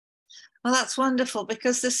 Well, that's wonderful,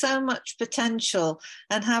 because there's so much potential,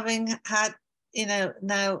 and having had,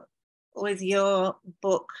 now with your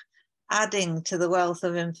book adding to the wealth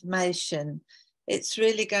of information, it's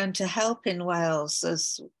really going to help in Wales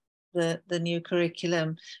as the new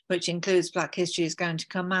curriculum, which includes Black history, is going to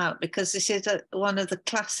come out, because this is one of the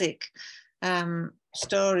classic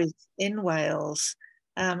stories in Wales.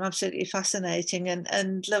 Absolutely fascinating,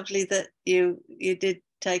 and lovely that you did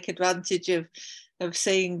take advantage of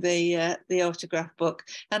seeing the autograph book.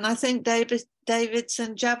 And I think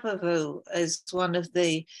Davidson Jabavu is one of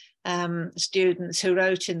the students who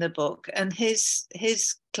wrote in the book, and his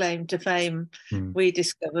claim to fame, we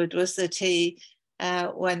discovered, was that he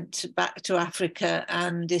went back to Africa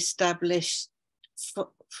and established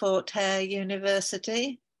Fort Hare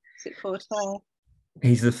University. Is it Fort Hare?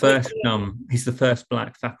 He's the first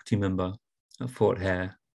Black faculty member at Fort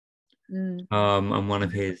Hare. And one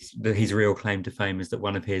of his real claim to fame is that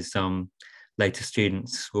one of his later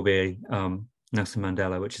students will be Nelson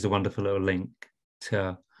Mandela, which is a wonderful little link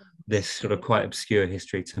to this sort of quite obscure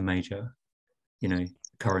history to major,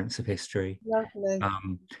 currents of history. Lovely.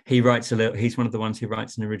 He's one of the ones who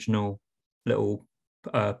writes an original little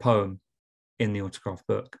poem in the autograph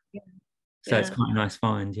book. So it's quite a nice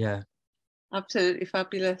find, Absolutely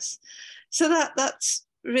fabulous. So that's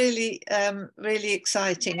really really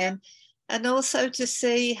exciting, and also to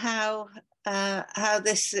see how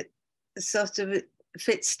this sort of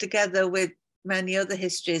fits together with many other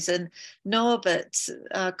histories. And Norbert,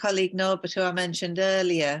 our colleague Norbert, who I mentioned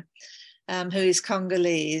earlier, who is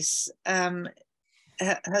Congolese,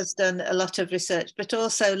 has done a lot of research, but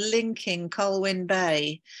also linking Colwyn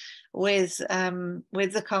Bay with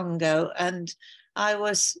the Congo. And I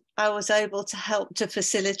was able to help to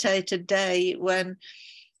facilitate a day when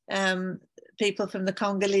people from the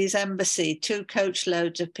Congolese embassy, 2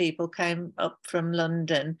 coachloads of people came up from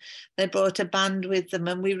London. They brought a band with them,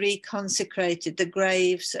 and we reconsecrated the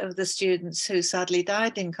graves of the students who sadly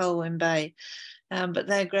died in Colwyn Bay. But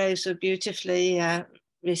their graves were beautifully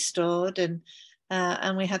restored, and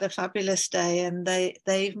we had a fabulous day. And they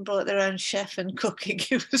even brought their own chef and cooking.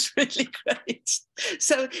 It was really great.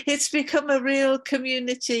 So it's become a real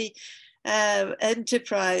community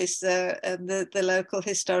enterprise, and the local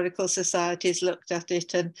historical societies looked at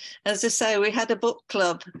it. And as I say, we had a book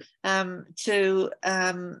club to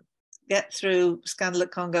get through Scandal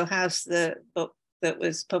at Congo House, the book that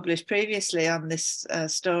was published previously on this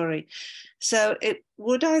story. So it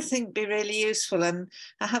would, I think, be really useful. And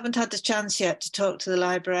I haven't had a chance yet to talk to the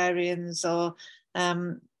librarians or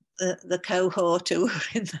the cohort who were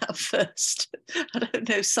in that first. I don't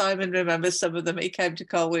know, Simon remembers some of them. He came to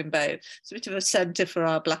Colwyn Bay. It's a bit of a centre for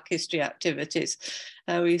our Black History activities.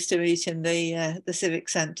 We used to meet in the Civic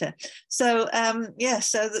Centre. So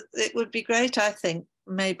so it would be great, I think,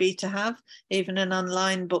 maybe to have even an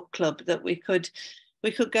online book club that we could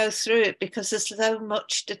go through it, because there's so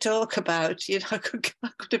much to talk about. You know, I could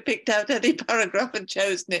have picked out any paragraph and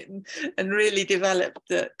chosen it and really developed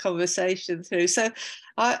the conversation through. So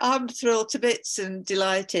I'm thrilled to bits and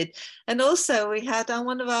delighted. And also we had on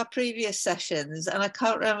one of our previous sessions, and I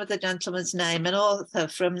can't remember the gentleman's name, an author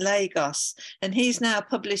from Lagos, and he's now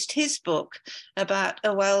published his book about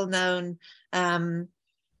a well-known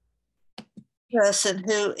person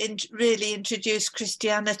who really introduced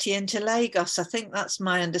Christianity into Lagos. I think that's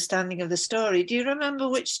my understanding of the story. Do you remember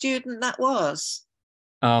which student that was?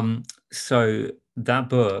 So that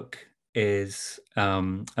book is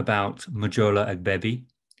about Mojola Agbebi,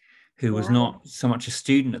 who was not so much a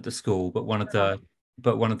student at the school, but one of the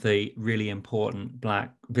really important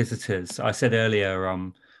Black visitors. I said earlier,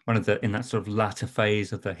 one of the in that sort of latter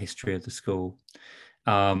phase of the history of the school.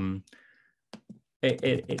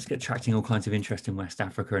 It's attracting all kinds of interest in West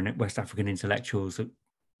Africa, and West African intellectuals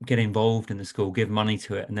get involved in the school, give money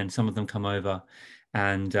to it, and then some of them come over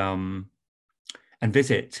and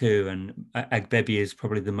visit too. And Agbebi is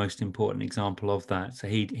probably the most important example of that. So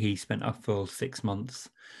he spent a full 6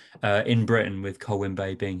 months in Britain, with Colwyn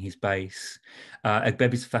Bay being his base.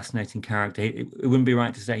 Agbebi's a fascinating character. It wouldn't be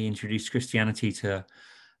right to say he introduced Christianity to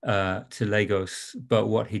Lagos, but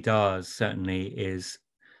what he does certainly is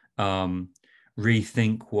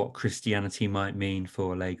rethink what Christianity might mean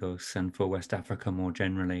for Lagos and for West Africa more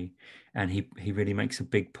generally. And he really makes a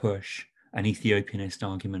big push, an Ethiopianist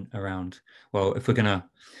argument around, well, if we're gonna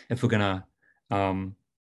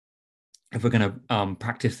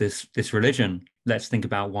practice this religion, let's think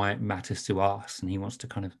about why it matters to us. And he wants to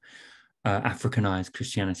kind of Africanize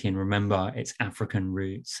Christianity and remember its African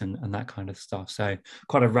roots and that kind of stuff. So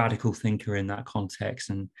quite a radical thinker in that context,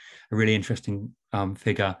 and a really interesting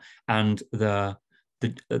figure. And the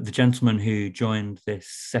gentleman who joined this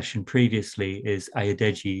session previously is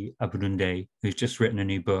Ayodeji Aburunde, who's just written a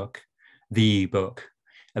new book, the book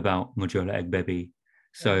about Mojola Agbebi.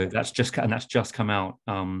 So that's just come out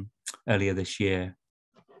earlier this year.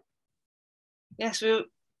 Yes, we're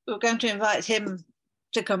going to invite him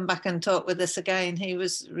to come back and talk with us again. He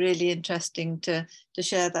was really interesting to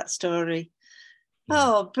share that story. Yeah.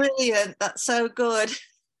 Oh, brilliant. That's so good.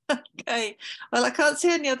 Okay. Well, I can't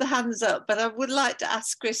see any other hands up, but I would like to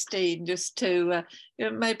ask Christine just to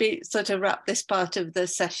maybe sort of wrap this part of the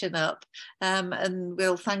session up. And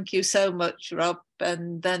we'll thank you so much, Rob.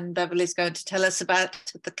 And then Beverly's going to tell us about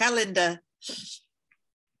the calendar.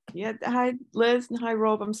 Yeah. Hi, Liz, and hi,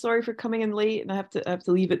 Rob. I'm sorry for coming in late, and I have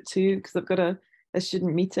to leave at 2 because I've got a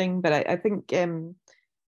student meeting. But I think,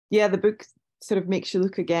 the book sort of makes you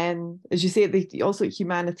look again, as you say, also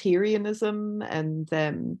humanitarianism and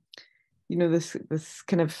this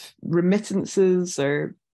kind of remittances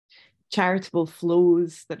or charitable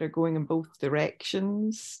flows that are going in both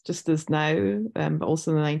directions, just as now, but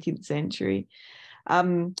also in the 19th century.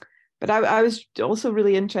 But I was also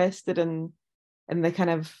really interested in the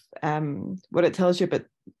kind of what it tells you about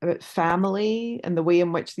family and the way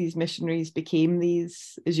in which these missionaries became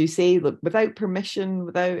these, as you say, look, without permission,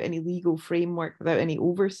 without any legal framework, without any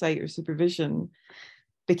oversight or supervision,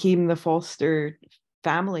 became the foster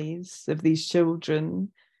families of these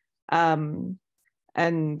children. And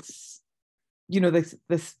this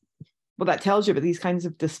what that tells you about these kinds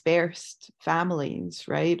of dispersed families,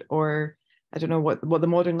 right? Or I don't know what the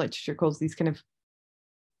modern literature calls these kind of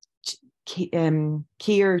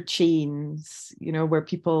care chains, you know, where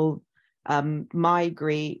people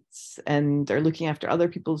migrate and are looking after other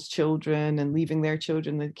people's children and leaving their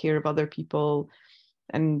children in the care of other people.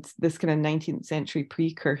 And this kind of 19th century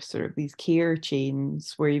precursor of these care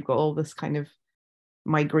chains, where you've got all this kind of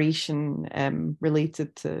migration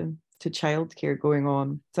related to childcare going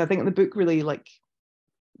on. So I think the book really, like,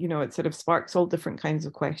 you know, it sort of sparks all different kinds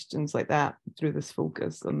of questions like that through this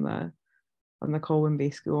focus on the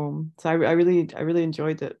Colwyn-based Home. So I really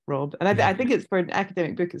enjoyed it, Rob. And I think it's, for an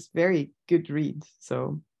academic book, it's a very good read.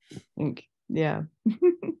 So I think, yeah.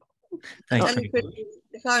 Thanks.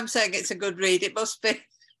 If I'm saying it's a good read, it must be.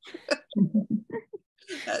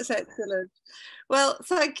 That's excellent. Well,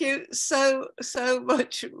 thank you so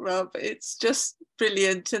much, Rob. It's just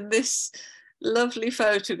brilliant. And this lovely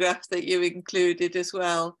photograph that you included as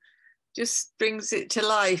well just brings it to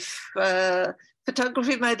life.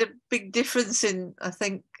 Photography made a big difference in, I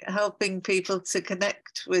think, helping people to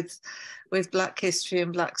connect with Black history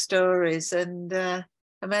and Black stories, and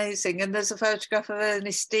amazing. And there's a photograph of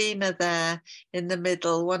Ernestina there in the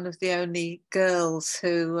middle, one of the only girls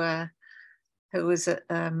who was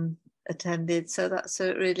attended. So that's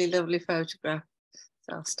a really lovely photograph.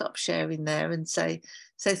 So I'll stop sharing there and say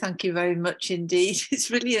thank you very much indeed. It's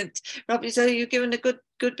brilliant, Robbie. So you've given a good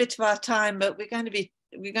bit of our time, but I'm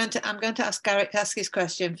going to ask Garrick to ask his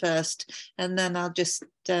question first, and then I'll just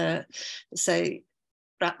wrap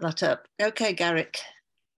that up. Okay, Garrick.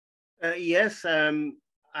 Yes, I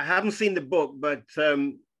haven't seen the book, but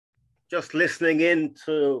just listening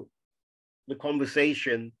into the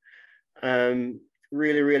conversation,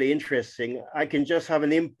 really interesting. I can just have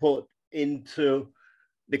an input into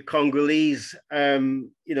the Congolese. You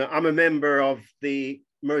know, I'm a member of the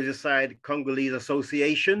Merseyside Congolese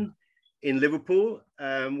Association in Liverpool.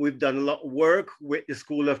 We've done a lot of work with the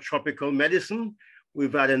School of Tropical Medicine.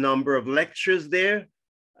 We've had a number of lectures there.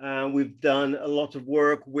 We've done a lot of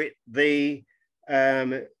work with the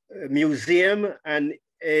museum, and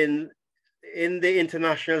in the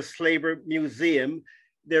International Slavery Museum,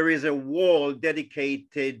 there is a wall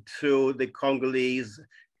dedicated to the Congolese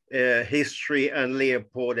history and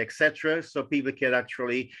Leopold, etc. So people can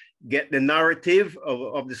actually get the narrative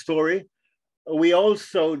of the story. We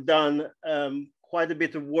also done quite a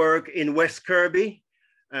bit of work in West Kirby,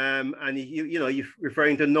 and you know, you're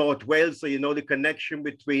referring to North Wales, so you know the connection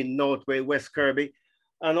between North Wales, West Kirby,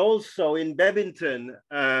 and also in Bevington,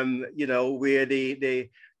 you know, where the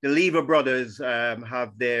Lever brothers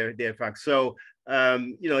have their facts. So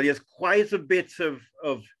you know, there's quite a bit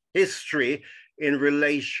of history in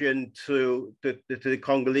relation to the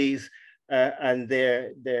Congolese and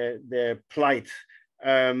their plight.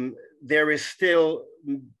 There is still,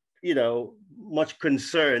 you know, much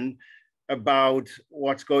concern about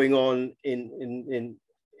what's going on in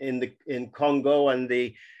Congo, and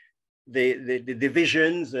the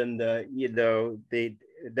divisions, and you know, the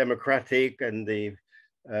democratic and the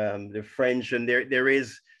French, and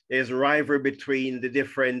there's a rivalry between the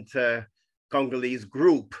different Congolese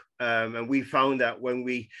group, and we found that when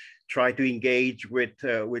we try to engage with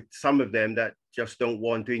some of them that just don't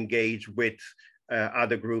want to engage with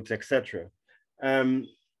other groups, etc.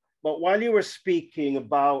 But while you were speaking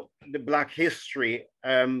about the Black history,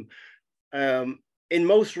 in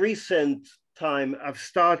most recent time, I've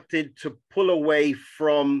started to pull away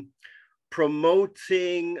from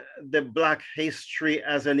promoting the Black history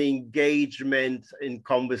as an engagement in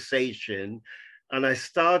conversation. And I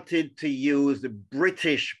started to use the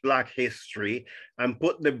British Black history and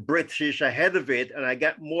put the British ahead of it, and I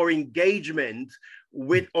get more engagement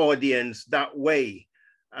with audience that way.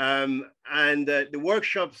 And the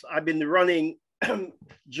workshops I've been running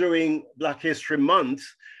during Black History Month,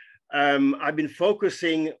 I've been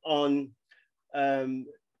focusing on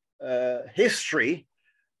history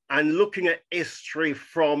and looking at history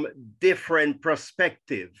from different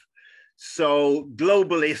perspectives. So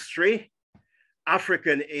global history,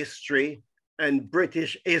 African history, and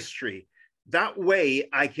British history. That way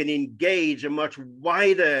I can engage a much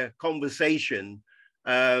wider conversation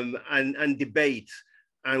and debate.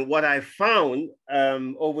 And what I found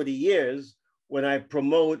over the years, when I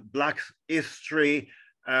promote Black history,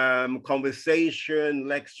 conversation,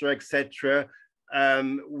 lecture, etc.,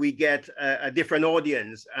 we get a different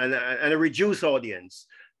audience and a reduced audience.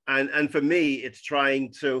 And for me, it's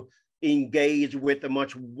trying to engage with a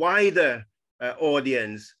much wider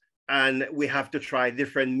audience, and we have to try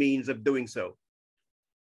different means of doing so.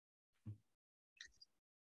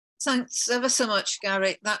 Thanks ever so much,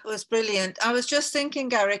 Garrick. That was brilliant. I was just thinking,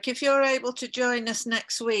 Garrick, if you're able to join us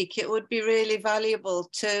next week, it would be really valuable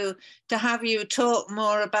to have you talk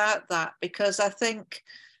more about that, because I think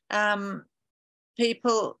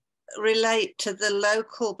people relate to the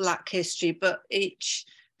local Black history, but each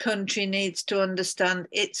country needs to understand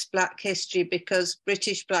its Black history, because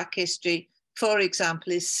British Black history, for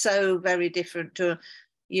example, is so very different to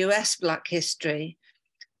US Black history.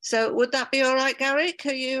 So would that be all right, Garrick?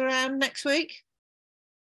 Are you around next week?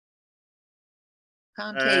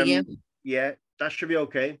 Can't hear you. Yeah, that should be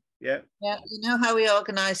okay. Yeah. Yeah, you know how we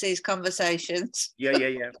organise these conversations.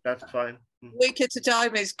 Yeah, that's fine. A week at a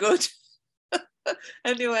time is good.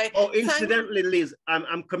 Anyway. Oh, incidentally, Liz,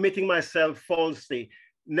 I'm committing myself falsely.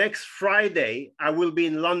 Next Friday, I will be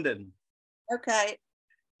in London. Okay.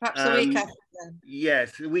 Perhaps a week after then.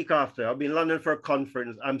 Yes, a week after. I'll be in London for a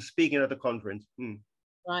conference. I'm speaking at the conference.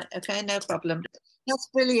 Right, okay, no problem. That's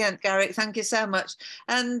brilliant, Garrick. Thank you so much.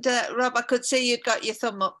 And Rob, I could see you'd got your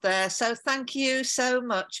thumb up there. So thank you so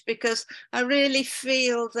much, because I really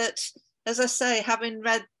feel that, as I say, having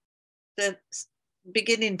read the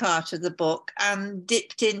beginning part of the book and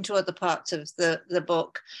dipped into other parts of the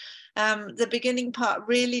book, the beginning part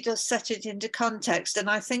really does set it into context. And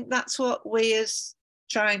I think that's what we as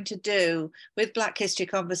trying to do with Black History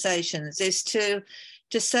Conversations, is to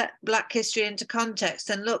set Black history into context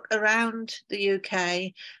and look around the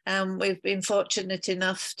UK. We've been fortunate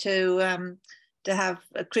enough to have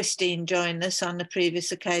Christine join us on a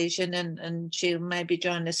previous occasion, and she'll maybe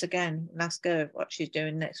join us again and ask her what she's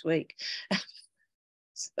doing next week.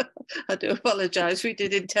 So I do apologise. We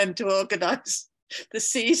did intend to organise the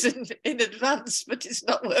season in advance, but it's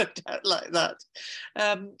not worked out like that.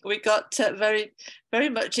 We got very, very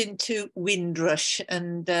much into Windrush,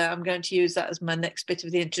 and I'm going to use that as my next bit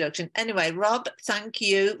of the introduction. Anyway, Rob, thank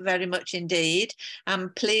you very much indeed.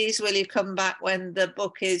 And please, will you come back when the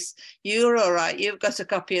book is, you're all right, you've got a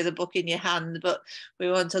copy of the book in your hand, but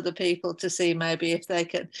we want other people to see maybe if they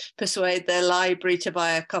can persuade their library to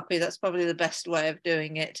buy a copy. That's probably the best way of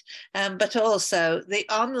doing it. But also the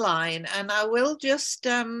online, and I will just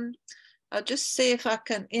I'll just see if I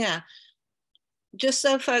can, just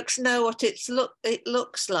so folks know what it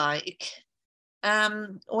looks like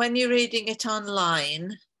when you're reading it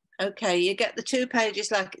online. Okay, you get the 2 pages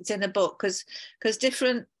like it's in a book, because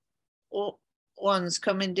different ones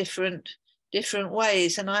come in different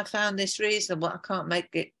ways, and I found this reasonable. I can't make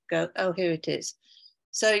it go, oh, here it is.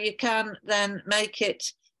 So you can then make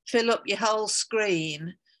it fill up your whole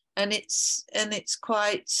screen, and it's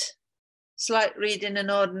quite, it's like reading an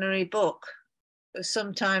ordinary book.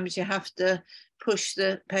 Sometimes you have to push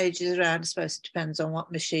the pages around. I suppose it depends on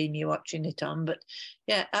what machine you're watching it on, but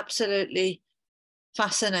yeah, absolutely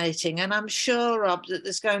fascinating. And I'm sure, Rob, that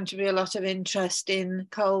there's going to be a lot of interest in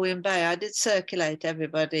Colwyn Bay. I did circulate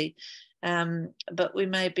everybody, but we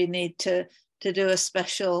maybe need to do a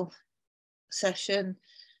special session,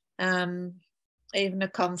 even a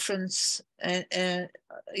conference, an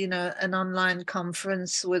online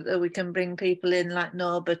conference where we can bring people in like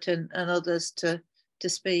Norbert and others to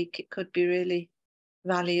speak. It could be really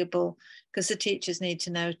valuable, because the teachers need to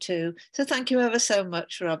know too. So thank you ever so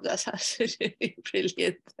much, Rob. That's absolutely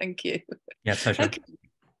brilliant. Thank you. Yeah, pleasure. Okay.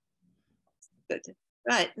 Good.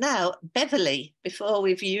 Right, now, Beverly, before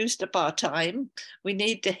we've used up our time, we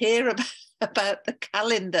need to hear about the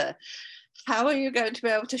calendar. How are you going to be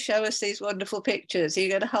able to show us these wonderful pictures? Are you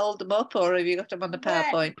going to hold them up, or have you got them on the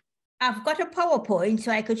PowerPoint? I've got a PowerPoint,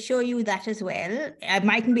 so I could show you that as well. I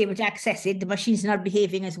mightn't be able to access it. The machine's not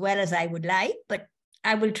behaving as well as I would like, but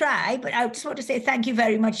I will try. But I just want to say thank you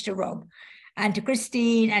very much to Rob and to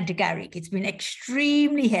Christine and to Garrick. It's been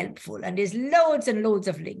extremely helpful, and there's loads and loads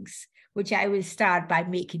of links, which I will start by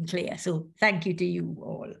making clear. So thank you to you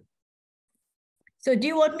all. So do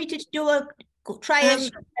you want me to do a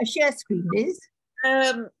share screen, Liz?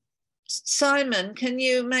 Simon, can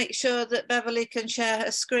you make sure that Beverly can share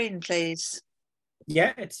her screen, please?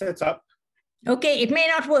 Yeah, it's set up. Okay, it may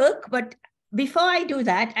not work, but before I do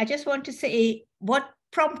that, I just want to say what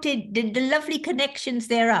prompted the lovely connections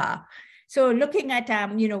there are. So looking at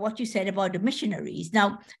what you said about the missionaries.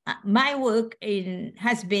 Now, my work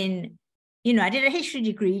has been, I did a history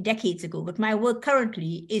degree decades ago, but my work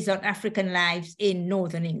currently is on African lives in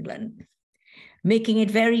Northern England, making it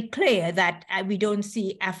very clear that we don't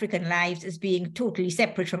see African lives as being totally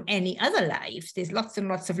separate from any other lives. There's lots and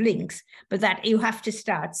lots of links, but that you have to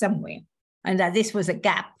start somewhere. And that this was a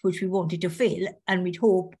gap which we wanted to fill, and we'd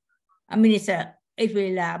hope,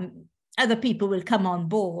 other people will come on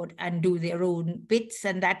board and do their own bits,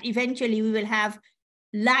 and that eventually we will have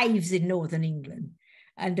lives in Northern England.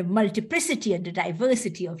 and the multiplicity and the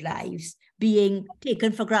diversity of lives being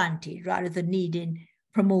taken for granted rather than needing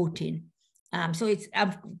promoting. So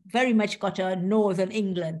I've very much got a Northern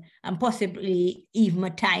England and possibly even a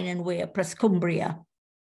Tynan way, a Prescumbria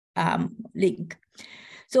link.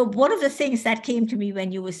 So one of the things that came to me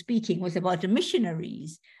when you were speaking was about the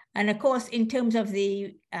missionaries. And of course, in terms of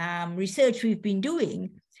the research we've been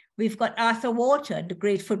doing, we've got Arthur Wharton, the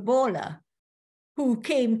great footballer, who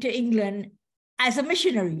came to England as a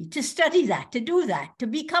missionary to study that, to do that, to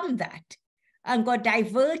become that, and got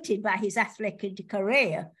diverted by his athletic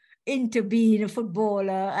career into being a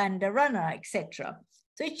footballer and a runner, etc.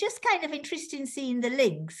 So it's just kind of interesting seeing the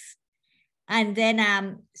links. And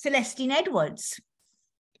then Celestine Edwards,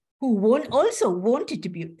 who also wanted to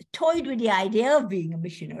be, toyed with the idea of being a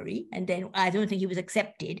missionary, and then I don't think he was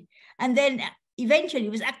accepted. And then eventually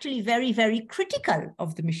was actually very, very critical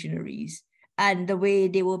of the missionaries and the way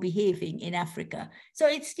they were behaving in Africa. So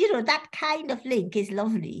it's, you know, that kind of link is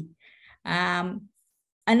lovely.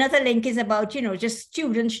 Another link is about, you know, just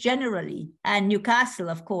students generally. And Newcastle,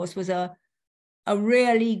 of course, was a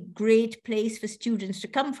really great place for students to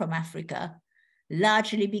come from Africa,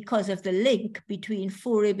 largely because of the link between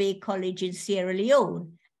Fourey Bay College in Sierra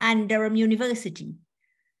Leone and Durham University.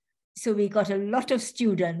 So we got a lot of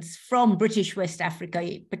students from British West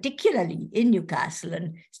Africa, particularly in Newcastle,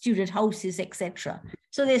 and student houses, etc.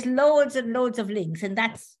 So there's loads and loads of links, and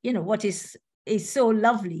that's, you know, what is so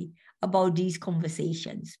lovely about these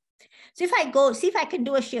conversations. So if I go, see if I can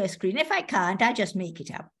do a share screen. If I can't, I just make it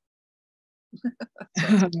up.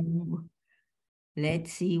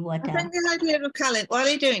 Let's see what I think the idea of calendar, while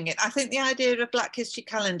you're doing it, I think the idea of Black History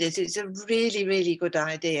calendars is a really, really good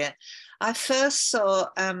idea. I first saw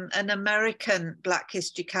an American Black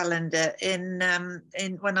History calendar in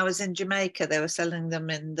when I was in Jamaica. They were selling them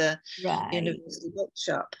in the university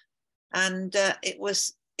bookshop, and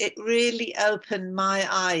it really opened my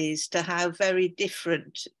eyes to how very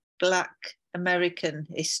different Black American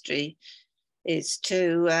history is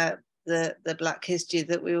to the Black history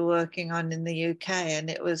that we were working on in the UK. And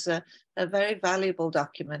it was a very valuable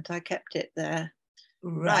document. I kept it there.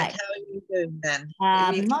 Right. How are you doing then?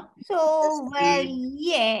 Not so well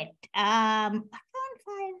yet. I can't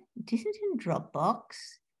find, it isn't in Dropbox.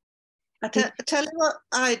 I tell you what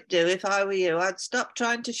I'd do if I were you. I'd stop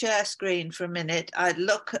trying to share screen for a minute. I'd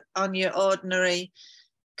look on your ordinary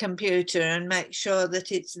computer and make sure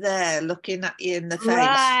that it's there looking at you in the face.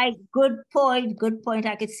 Right, good point, good point.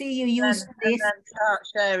 I could see you use this. And then start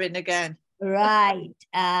sharing again. Right,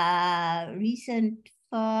 recent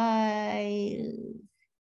files.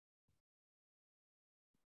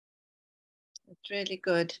 It's really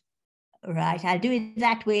good. Right, I'll do it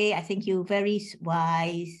that way. I think you're very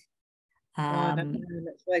wise. I don't know.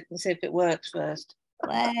 Let's wait and see if it works first.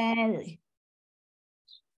 Well,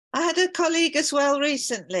 I had a colleague as well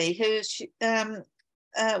recently who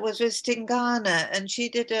was visiting Ghana, and she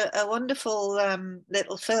did a wonderful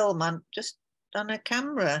little film on a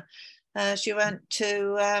camera. She went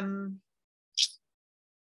to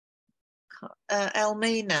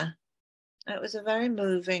Elmina. It was a very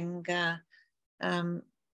moving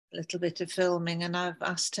little bit of filming, and I've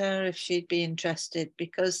asked her if she'd be interested,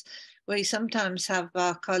 because we sometimes have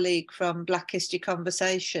our colleague from Black History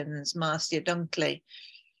Conversations, Marcia Dunkley,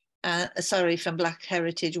 from Black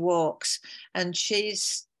Heritage Walks, and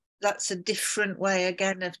that's a different way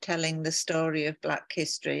again of telling the story of Black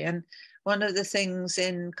history. And one of the things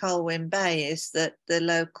in Colwyn Bay is that the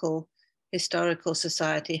local historical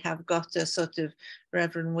society have got a sort of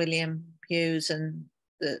Reverend William Hughes and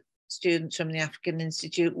the students from the African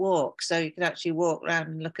Institute walk, so you could actually walk around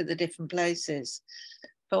and look at the different places.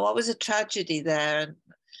 But what was a tragedy there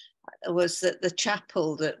was that the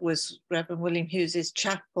chapel that was Reverend William Hughes's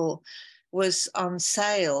chapel was on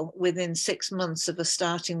sale within 6 months of us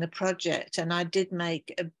starting the project, and I did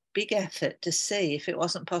make a big effort to see if it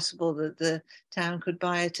wasn't possible that the town could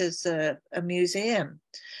buy it as a museum,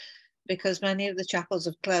 because many of the chapels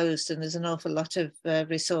have closed and there's an awful lot of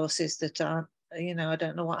resources that aren't, you know, I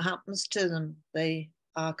don't know what happens to them, the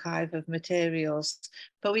archive of materials.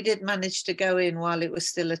 But we did manage to go in while it was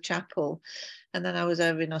still a chapel. And then I was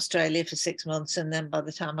over in Australia for 6 months, and then by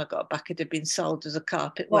the time I got back, it had been sold as a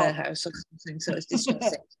carpet warehouse or something. So it's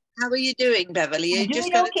distressing. How are you doing, Beverly? I'm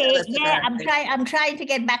doing okay. Yeah, I'm trying to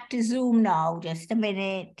get back to Zoom now. Just a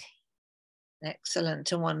minute.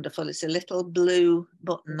 Excellent and wonderful. It's a little blue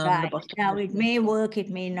button on the bottom. Now it may work, it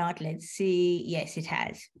may not. Let's see. Yes, it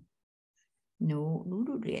has. No,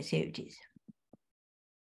 yes, here it is.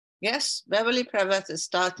 Yes, Beverly Prevath has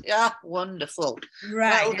started. Ah, wonderful.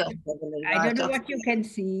 Right. Well done, Beverly. I don't know what you can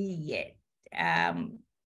see yet.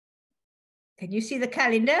 Can you see the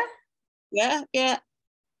calendar? Yeah, yeah.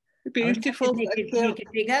 Beautiful. Make it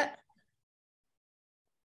bigger.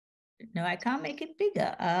 No, I can't make it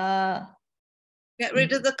bigger. Get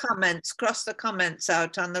rid of the comments. Cross the comments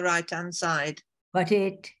out on the right-hand side. Got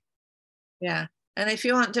it. Yeah. And if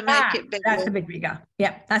you want to make it bigger. That's a bit bigger.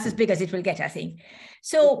 Yeah, that's as big as it will get, I think.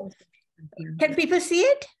 So can people see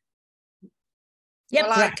it? Yep,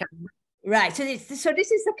 Well, right. I can. Right. So this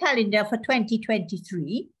is the calendar for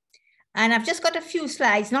 2023. And I've just got a few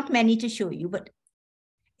slides, not many to show you, but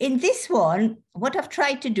in this one, what I've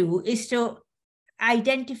tried to do is to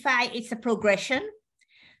identify it's a progression.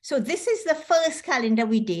 So this is the first calendar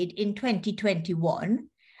we did in 2021.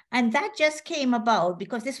 And that just came about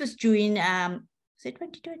because this was during, is it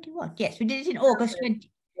 2021? Yes, we did it in August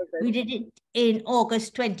 20. We did it in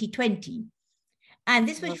August 2020. And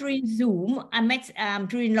this was during Zoom. I met,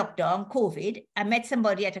 during lockdown, COVID, I met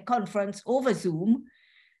somebody at a conference over Zoom.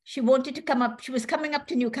 She wanted to come up, she was coming up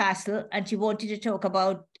to Newcastle and she wanted to talk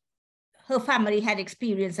about her family had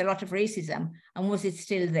experienced a lot of racism and was it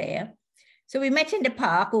still there? So we met in the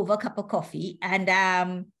park over a cup of coffee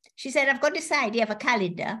and she said, I've got this idea of a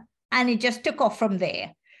calendar, and it just took off from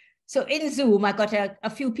there. So in Zoom, I got a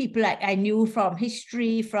few people I knew from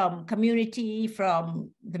history, from community,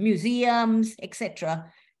 from the museums,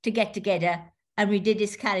 etc., to get together. And we did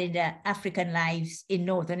this calendar, African Lives in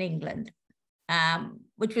Northern England,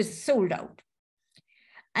 which was sold out.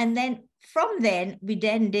 And then from then, we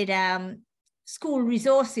then did school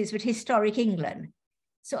resources with Historic England.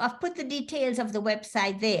 So I've put the details of the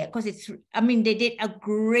website there because they did a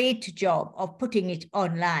great job of putting it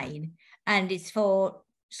online. And it's for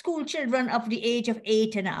school children of the age of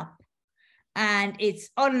 8 and up. And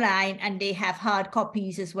it's online and they have hard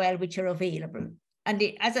copies as well, which are available. And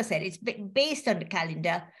as I said, it's based on the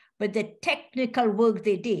calendar, but the technical work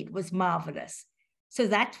they did was marvelous. So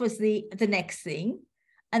that was the next thing.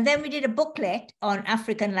 And then we did a booklet on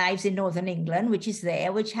African Lives in Northern England, which is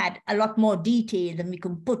there, which had a lot more detail than we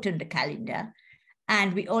can put on the calendar.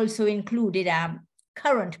 And we also included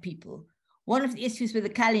current people. One of the issues with the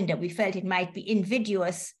calendar, we felt it might be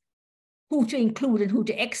invidious who to include and who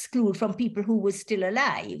to exclude from people who were still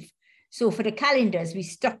alive. So for the calendars, we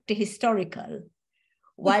stuck to historical.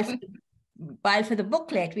 While for the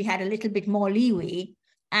booklet, we had a little bit more leeway.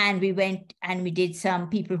 And we went and we did some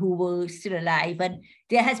people who were still alive. And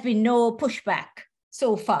there has been no pushback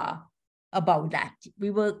so far about that.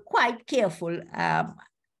 We were quite careful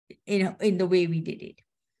in the way we did it.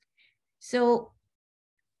 So,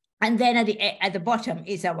 and then at the bottom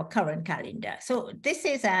is our current calendar. So this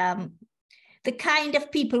is the kind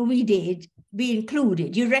of people we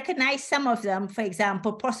included. You recognize some of them, for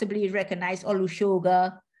example, possibly you recognize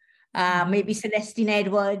Olusoga, maybe Celestine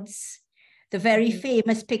Edwards, the very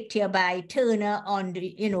famous picture by Turner on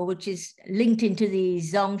the, which is linked into the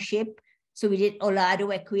Zong ship. So we did Olado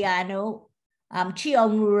Equiano,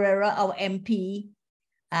 Chiong Murera, our MP.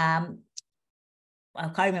 I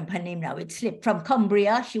can't remember her name now. It slipped, from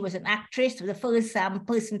Cumbria. She was an actress, the first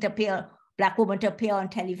person to appear, Black woman to appear on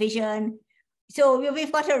television. So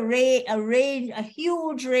we've got a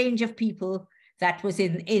huge range of people that was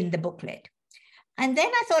in the booklet. And then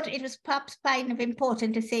I thought it was perhaps kind of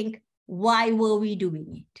important to think, why were we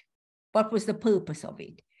doing it? What was the purpose of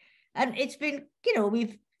it? And it's been,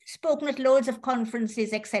 we've spoken at loads of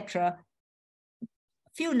conferences, etc.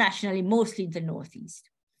 Few nationally, mostly in the Northeast.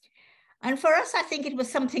 And for us, I think it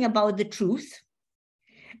was something about the truth,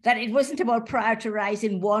 that it wasn't about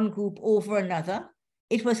prioritizing one group over another.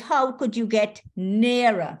 It was how could you get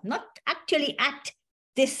nearer, not actually at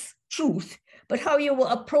this truth, but how you were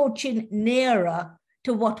approaching nearer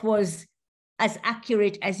to what was as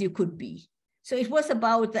accurate as you could be. So it was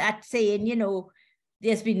about that saying,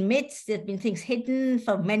 there's been myths, there's been things hidden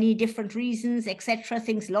for many different reasons, etc.,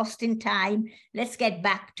 things lost in time. Let's get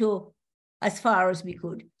back to as far as we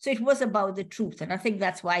could. So it was about the truth. And I think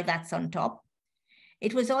that's why that's on top.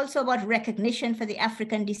 It was also about recognition for the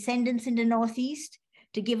African descendants in the Northeast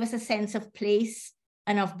to give us a sense of place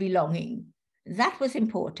and of belonging. That was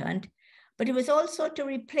important. But it was also to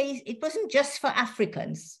replace, it wasn't just for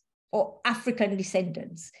Africans or African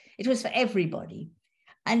descendants. It was for everybody.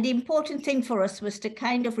 And the important thing for us was to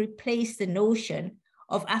kind of replace the notion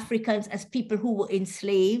of Africans as people who were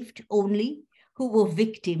enslaved only, who were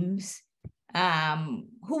victims,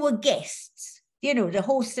 who were guests, the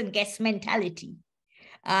host and guest mentality,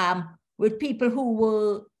 with people who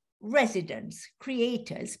were residents,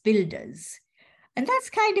 creators, builders. And that's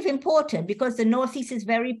kind of important because the Northeast is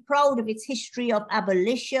very proud of its history of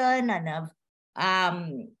abolition and of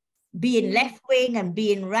being left-wing and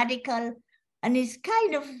being radical. And it's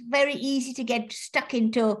kind of very easy to get stuck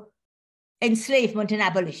into enslavement and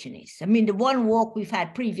abolitionists. I mean, the one walk we've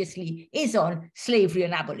had previously is on slavery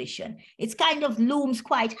and abolition. It's kind of looms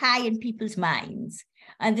quite high in people's minds.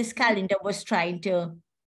 And this calendar was trying to,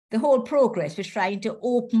 the whole progress was trying to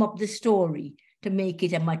open up the story to make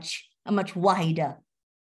it a much wider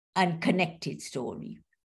and connected story.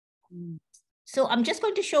 So I'm just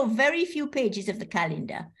going to show very few pages of the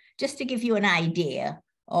calendar, just to give you an idea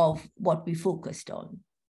of what we focused on.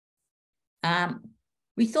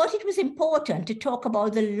 We thought it was important to talk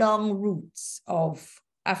about the long roots of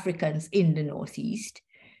Africans in the Northeast.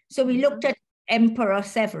 So we looked at Emperor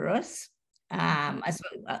Severus, as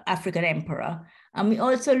African emperor, and we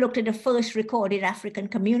also looked at the first recorded African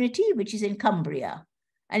community, which is in Cumbria.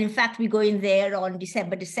 And in fact, we go in there on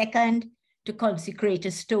December the 2nd to consecrate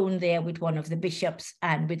a stone there with one of the bishops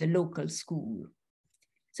and with a local school.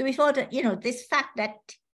 So we thought that, you know, this fact that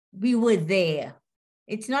we were there,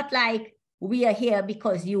 it's not like we are here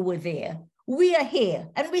because you were there. We are here,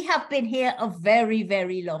 and we have been here a very,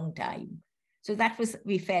 very long time. So that was,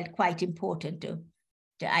 we felt, quite important to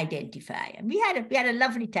identify. And we had a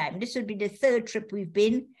lovely time. This would be the third trip we've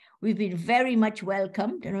been. We've been very much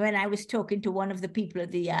welcomed. And when I was talking to one of the people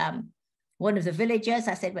at the one of the villagers,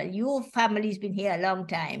 I said, well, your family's been here a long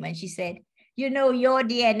time. And she said, you know, your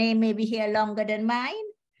DNA may be here longer than mine.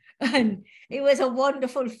 And it was a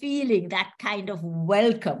wonderful feeling, that kind of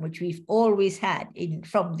welcome, which we've always had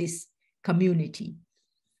from this community.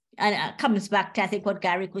 And it comes back to, I think, what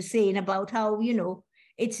Garrick was saying about how, you know,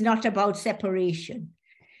 it's not about separation.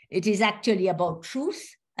 It is actually about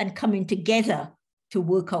truth and coming together to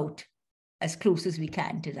work out as close as we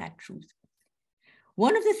can to that truth.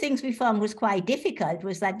 One of the things we found was quite difficult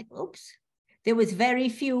was that, it was very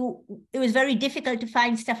difficult to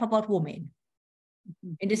find stuff about women.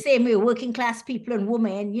 In the same way, working class people and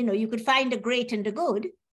women, you know, you could find the great and the good,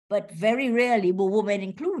 but very rarely were women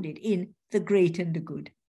included in the great and the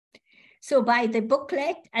good. So by the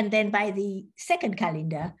booklet and then by the second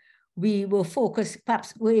calendar, we will focus,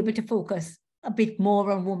 perhaps we're able to focus a bit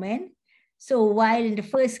more on women. So while in the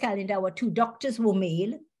first calendar, our 2 doctors were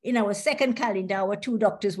male, in our second calendar, our 2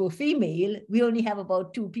 doctors were female. We only have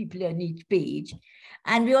about 2 people on each page.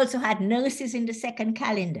 And we also had nurses in the second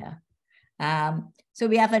calendar. So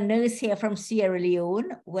we have a nurse here from Sierra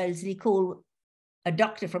Leone. Wellesley Cole, a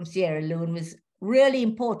doctor from Sierra Leone, was really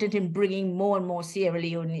important in bringing more and more Sierra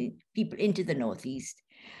Leone people into the Northeast.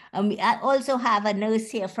 And we also have a nurse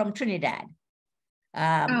here from Trinidad.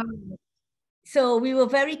 So we were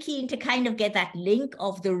very keen to kind of get that link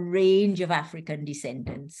of the range of African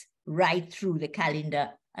descendants right through the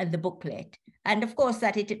calendar and the booklet. And of course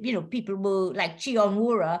that it, you know, people were like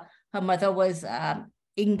Chionwura, her mother was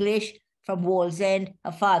English from Wallsend,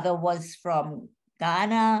 her father was from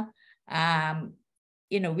Ghana.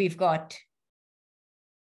 You know, we've got,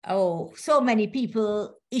 so many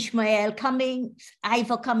people, Ishmael Cummings,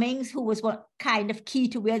 Ivor Cummings, who was what kind of key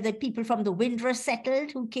to where the people from the Windrush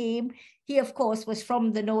settled who came. He, of course, was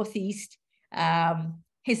from the Northeast.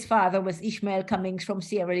 His father was Ishmael Cummings from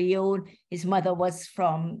Sierra Leone. His mother was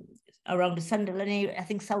from around the Sunderland area, I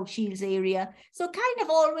think South Shields area. So kind of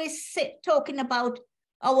always talking about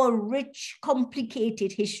our rich,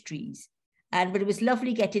 complicated histories. But it was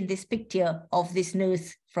lovely getting this picture of this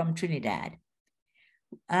nurse from Trinidad.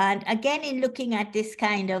 And again, in looking at this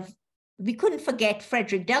kind of, we couldn't forget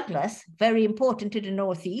Frederick Douglass, very important to the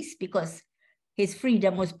Northeast because his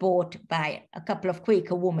freedom was bought by a couple of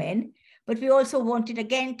Quaker women. But we also wanted,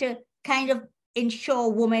 again, to kind of ensure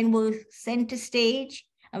women were center stage.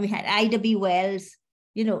 And we had Ida B. Wells,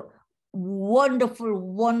 you know, wonderful,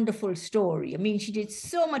 wonderful story. I mean, she did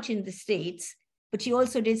so much in the States, but she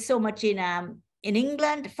also did so much in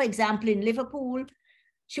England. For example, in Liverpool,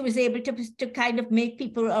 she was able to kind of make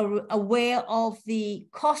people aware of the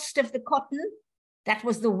cost of the cotton. That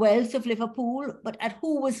was the wealth of Liverpool, but at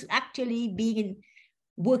who was actually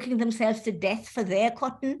working themselves to death for their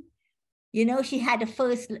cotton. You know, she had a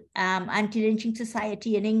first anti-lynching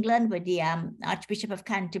society in England with the Archbishop of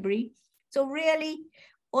Canterbury. So really,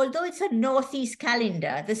 although it's a Northeast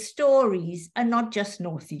calendar, the stories are not just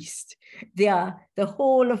Northeast. They are the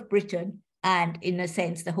whole of Britain and, in a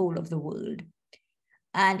sense, the whole of the world.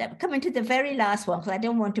 And I'm coming to the very last one, because I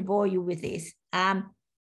don't want to bore you with this.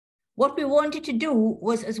 What we wanted to do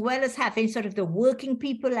was, as well as having sort of the working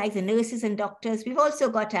people like the nurses and doctors, we've also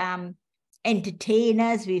got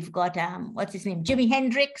entertainers. We've got, what's his name, Jimi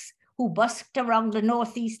Hendrix, who busked around the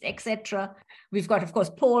Northeast, etc. We've got, of course,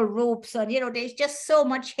 Paul Robeson. You know, there's just so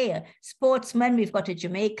much here. Sportsmen, we've got a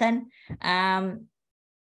Jamaican. But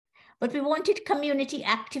we wanted community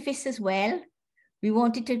activists as well. We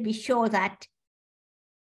wanted to be sure that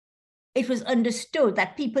it was understood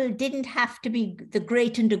that people didn't have to be the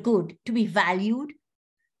great and the good to be valued,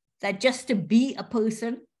 that just to be a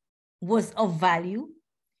person was of value.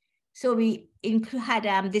 So we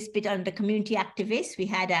had this bit on the community activists. We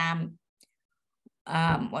had,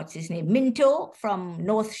 what's his name, Minto from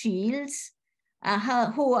North Shields,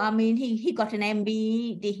 who, I mean, he got an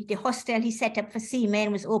MBE. The hostel he set up for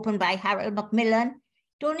seamen was opened by Harold Macmillan.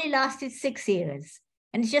 It only lasted 6 years.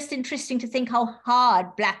 And it's just interesting to think how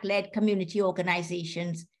hard Black-led community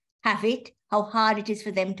organizations have it, how hard it is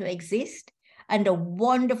for them to exist, and a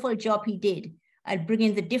wonderful job he did at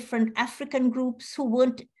bringing the different African groups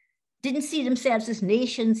who didn't see themselves as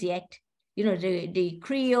nations yet, you know, the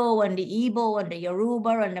Creole and the Igbo and the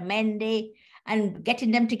Yoruba and the Mende, and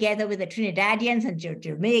getting them together with the Trinidadians and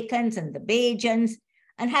Jamaicans and the Bajans,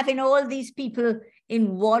 and having all these people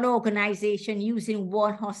in one organization using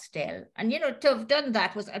one hostel. And, you know, to have done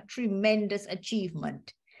that was a tremendous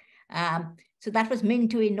achievement. So that was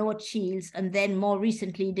Minto in North Shields, and then more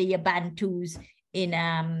recently, the Yabantus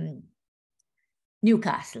in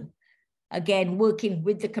Newcastle, again, working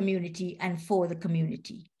with the community and for the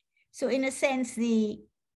community. So in a sense, the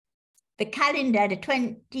calendar, the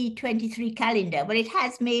 2023 calendar, well, it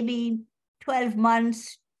has maybe 12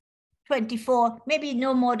 months, 24, maybe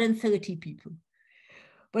no more than 30 people.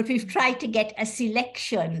 But we've tried to get a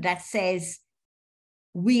selection that says,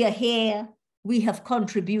 we are here, we have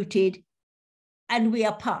contributed, and we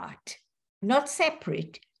are part. Not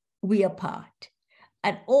separate, we are part.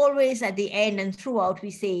 And always at the end and throughout,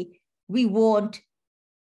 we say, we want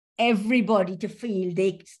everybody to feel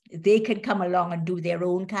they can come along and do their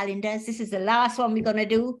own calendars. This is the last one we're going to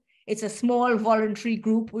do. It's a small voluntary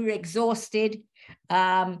group. We're exhausted.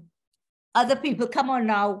 Other people, come on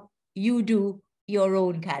now, you do your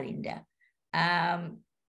own calendar. And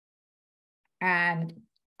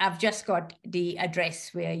I've just got the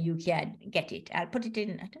address where you can get it. I'll put it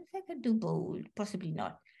in. I don't think I can do bold, possibly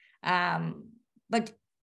not. But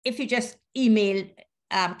if you just email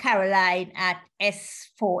Caroline at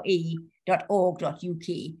s4e.org.uk,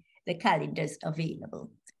 the calendar's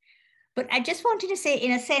available. But I just wanted to say,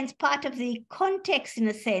 in a sense, part of the context, in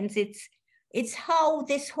a sense, it's how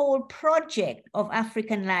this whole project of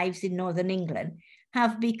African Lives in Northern England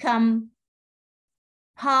have become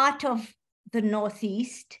part of the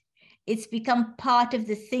Northeast. It's become part of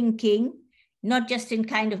the thinking, not just in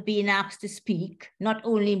kind of being asked to speak, not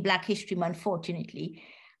only in Black History Month, unfortunately,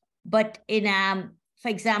 but in, for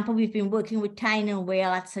example, we've been working with Tyne Way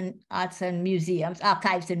Arts and Museums,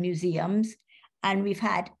 Archives and Museums, and we've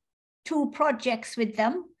had 2 projects with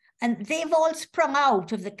them, and they've all sprung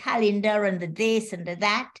out of the calendar and the this and the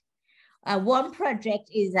that. One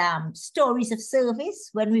project is Stories of Service,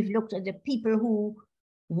 when we've looked at the people who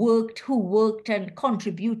worked and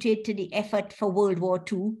contributed to the effort for World War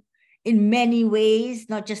II in many ways,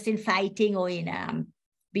 not just in fighting or in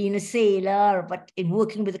being a sailor, but in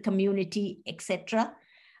working with the community, etc.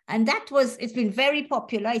 And it's been very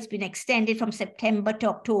popular. It's been extended from September to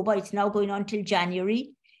October. It's now going on till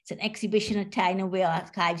January. It's an exhibition at Tyne Way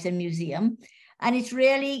Archives and Museum. And it's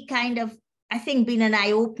really kind of, I think, been an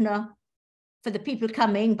eye-opener for the people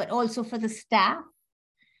coming, but also for the staff.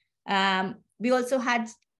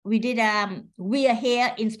 We did We Are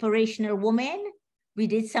Here, Inspirational Women. We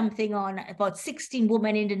did something on about 16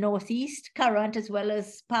 women in the Northeast, current as well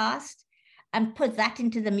as past, and put that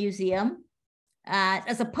into the museum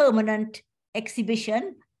as a permanent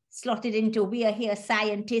exhibition, slotted into We Are Here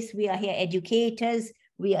Scientists, We Are Here Educators,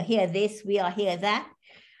 We Are Here This, We Are Here That.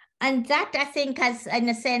 And that, I think, has, in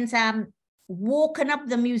a sense, woken up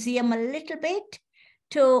the museum a little bit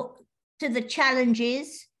to the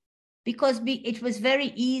challenges, because it was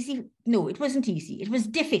very easy. No, it wasn't easy. It was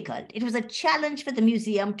difficult. It was a challenge for the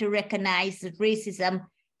museum to recognize that racism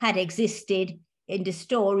had existed in the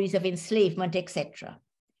stories of enslavement, etc.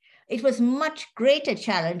 It was much greater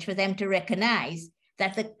challenge for them to recognize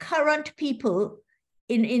that the current people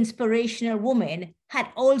in Inspirational Women had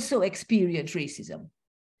also experienced racism,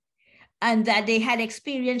 and that they had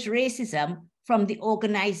experienced racism from the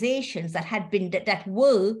organizations that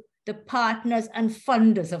were the partners and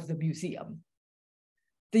funders of the museum,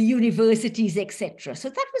 the universities, etc. So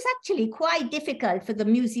that was actually quite difficult for the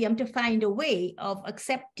museum to find a way of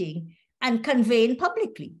accepting and conveying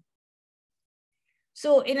publicly.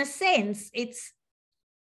 So in a sense, it's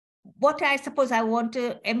what I suppose I want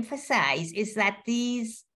to emphasize is that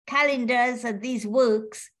these calendars and these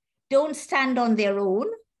works don't stand on their own.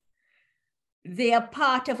 They are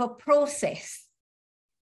part of a process.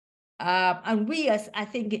 And we are, I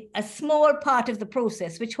think, a small part of the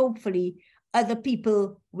process, which hopefully other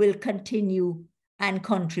people will continue and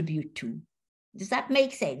contribute to. Does that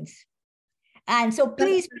make sense? And so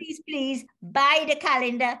please, please, please buy the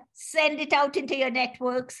calendar, send it out into your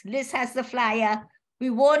networks. Liz has the flyer. We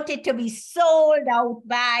want it to be sold out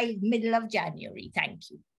by middle of January. Thank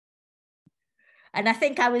you. And I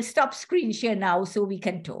think I will stop screen share now so we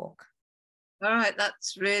can talk. All right,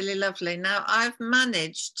 that's really lovely. Now I've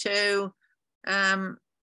managed to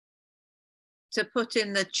put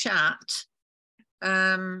in the chat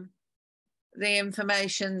the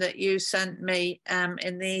information that you sent me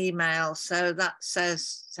in the email. So that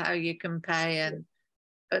says how you can pay,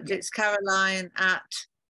 but it's Caroline at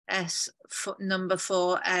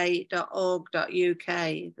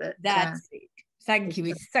s4a.org.uk. That's it. Thank you.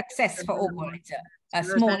 It's success for all. It's a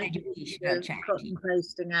small educational charity. Cut and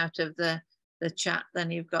pasting out of the chat,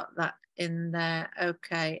 then you've got that in there.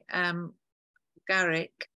 Okay.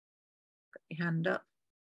 Garrick, got your hand up.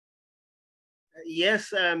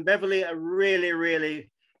 Yes, Beverly, a really, really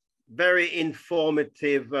very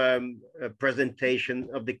informative presentation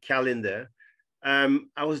of the calendar.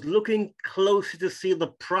 I was looking closely to see the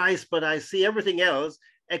price, but I see everything else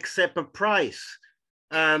except a price.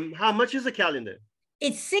 How much is the calendar?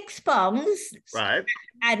 It's £6, right?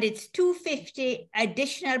 And it's $2.50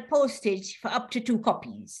 additional postage for up to 2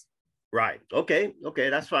 copies. Right. Okay. Okay.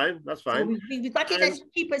 That's fine. That's fine. So we got it as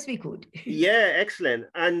cheap as we could. Yeah. Excellent.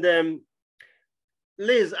 And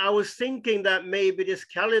Liz, I was thinking that maybe this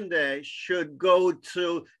calendar should go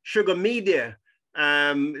to Sugar Media,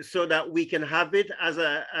 so that we can have it as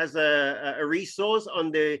a resource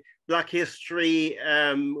on the Black History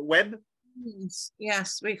web.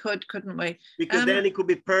 Yes, we could, couldn't we? Because then it could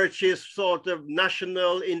be purchased sort of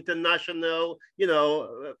national, international, you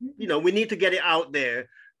know, we need to get it out there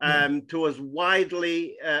to as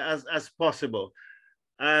widely as possible.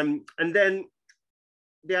 And then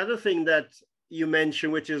the other thing that you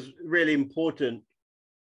mentioned, which is really important,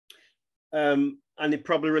 and it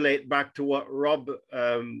probably relates back to what Rob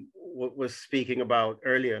was speaking about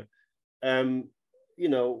earlier. You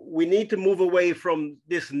know, we need to move away from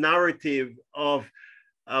this narrative of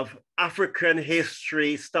African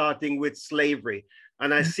history starting with slavery.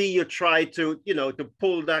 And I see you try to, you know, to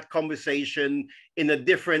pull that conversation in a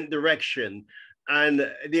different direction. And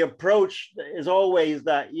the approach is always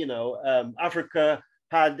that, you know, Africa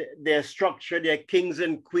had their structure, their kings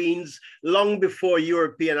and queens long before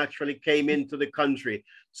European actually came into the country.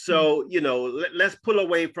 So, you know, let's pull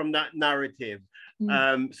away from that narrative.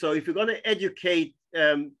 So if you're going to educate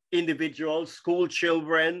individuals, school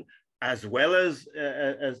children, as well as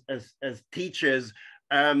teachers,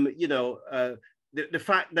 you know, the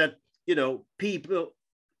fact that, you know, people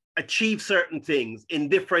achieve certain things in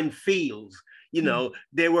different fields. You know,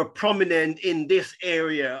 they were prominent in this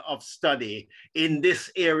area of study, in this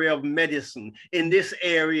area of medicine, in this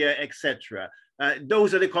area, etc.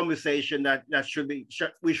 Those are the conversation that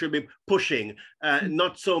we should be pushing,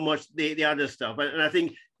 not so much the other stuff. And I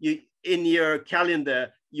think in your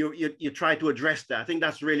calendar, you try to address that. I think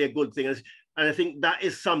that's really a good thing. And I think that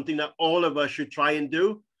is something that all of us should try and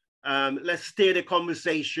do. Let's steer the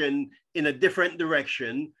conversation in a different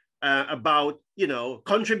direction about, you know,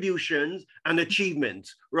 contributions and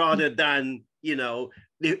achievements rather than, you know,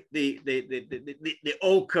 the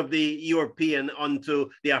oak of the European onto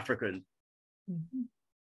the African.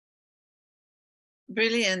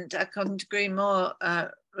 Brilliant. I couldn't agree more,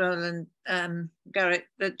 Roland, Garrett,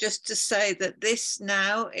 but just to say that this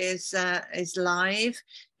now is live.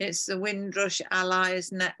 It's the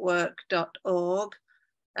windrushalliesnetwork.org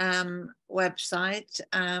website,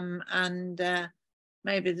 and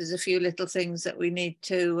maybe there's a few little things that we need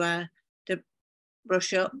to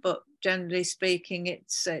brush up, but generally speaking,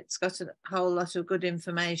 it's got a whole lot of good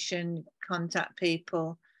information, contact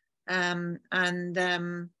people, and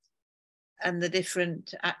the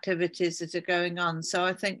different activities that are going on. So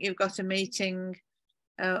I think you've got a meeting,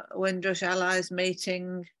 Windrush Allies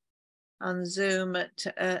meeting on Zoom at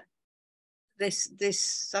this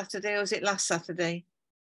Saturday, or was it last Saturday?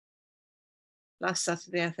 Last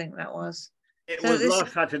Saturday, I think that was. It was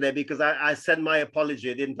last Saturday, because I sent my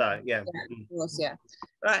apology, didn't I? Yeah. It was, yeah.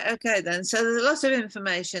 Right, okay then. So there's a lot of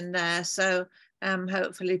information there. So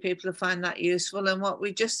hopefully people will find that useful. And what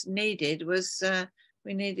we just needed was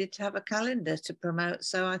we needed to have a calendar to promote.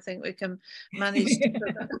 So I think we can manage to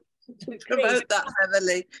promote that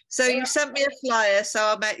heavily. So you sent me a flyer, so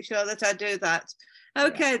I'll make sure that I do that.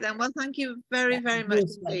 Okay then. Well, thank you very, very much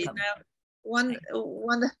indeed. Now, one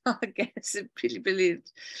of our guests, really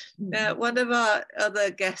brilliant. One of our other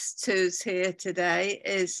guests who's here today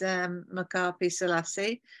is Makapi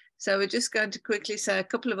Selassie. So we're just going to quickly say a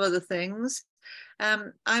couple of other things.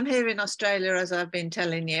 I'm here in Australia, as I've been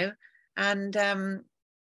telling you, and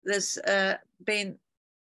there's been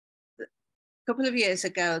a couple of years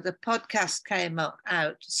ago, the podcast came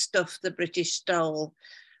out, Stuff the British Stole.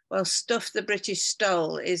 Well, Stuff the British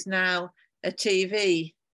Stole is now a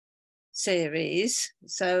TV series.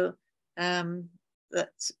 So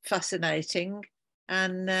that's fascinating.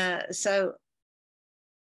 And so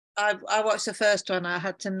I watched the first one. I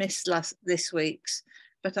had to miss this week's,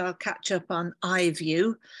 but I'll catch up on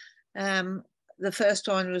iView. The first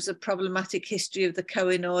one was a problematic history of the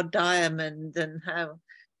Kohinoor diamond and how,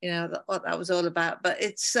 you know, what that was all about. But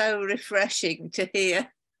it's so refreshing to hear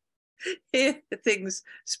things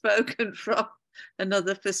spoken from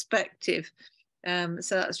another perspective. So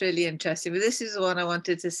that's really interesting. But this is the one I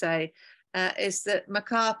wanted to say, is that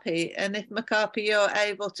McCarpy, and if McCarpy, you're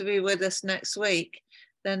able to be with us next week,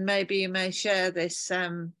 then maybe you may share this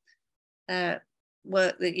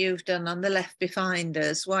work that you've done on the Left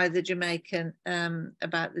Behinders, why the Jamaican,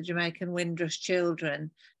 about the Jamaican Windrush children.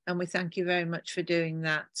 And we thank you very much for doing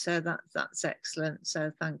that. So that's excellent.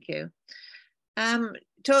 So thank you.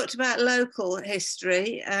 Talked about local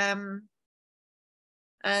history.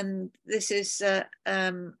 And this is a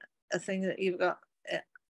thing that you've got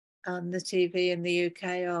on the TV in the UK,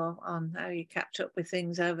 or on how you catch up with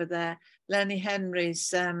things over there. Lenny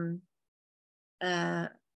Henry's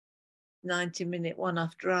 90-minute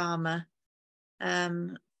one-off drama,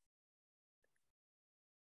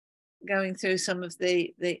 going through some of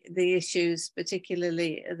the issues,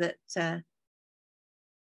 particularly that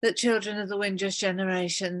children of the Windrush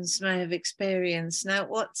generations may have experienced. Now,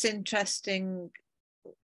 what's interesting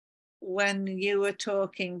when you were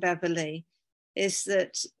talking, Beverly, is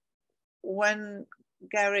that when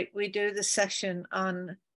Garrick, we do the session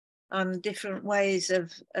on different ways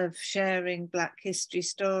of sharing Black history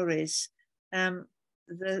stories,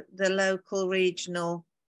 the local regional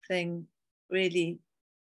thing really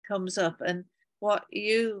comes up. And what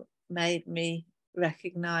you made me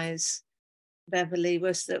recognise, Beverly,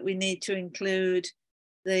 was that we need to include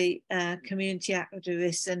the community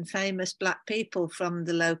activists and famous Black people from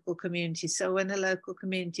the local community. So when a local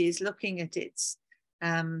community is looking at its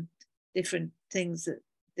different things,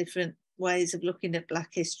 different ways of looking at Black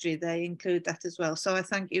history, they include that as well. So I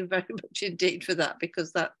thank you very much indeed for that,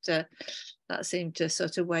 because that seemed to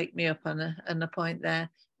sort of wake me up on a point there.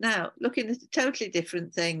 Now, looking at a totally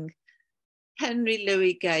different thing, Henry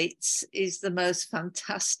Louis Gates is the most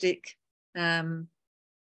fantastic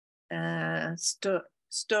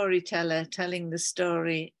storyteller, telling the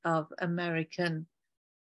story of American,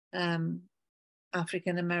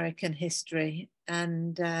 African-American history.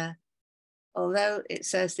 And although it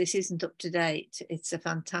says this isn't up to date, it's a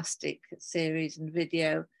fantastic series and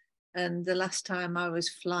video. And the last time I was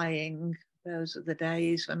flying, those were the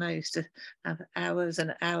days when I used to have hours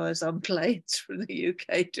and hours on planes from the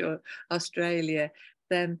UK to Australia.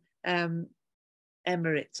 Then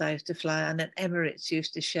Emirates I used to fly on, and Emirates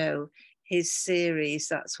used to show his series.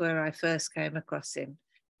 That's where I first came across him,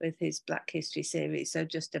 with his Black History series. So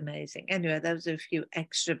just amazing. Anyway, those are a few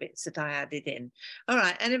extra bits that I added in. All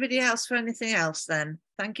right, anybody else for anything else then?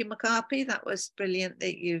 Thank you, McCarpy. That was brilliant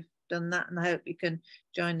that you've done that, and I hope you can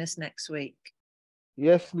join us next week.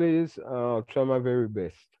 Yes, Liz, I'll try my very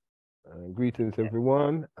best. Greetings,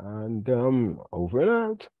 everyone, and over and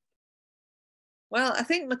out. Well, I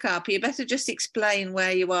think, McCarpy, you better just explain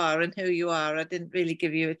where you are and who you are. I didn't really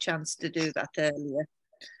give you a chance to do that earlier.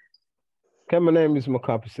 Okay, my name is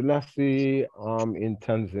McCarpy Selassie. I'm in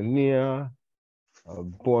Tanzania.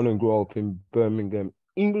 Born and grew up in Birmingham,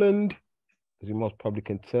 England, as you most probably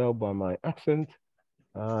can tell by my accent.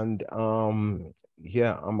 And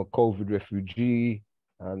yeah, I'm a COVID refugee,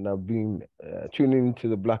 and I've been tuning into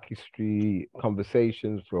the Black History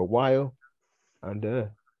conversations for a while. And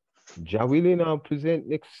Jawili now present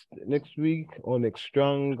next week on Next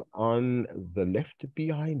Strong on the Left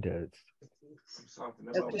Behinders.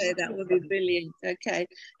 Okay, that would be brilliant. Okay,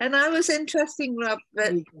 and I was interested, Rob,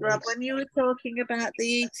 when you were talking about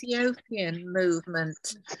the Ethiopian movement,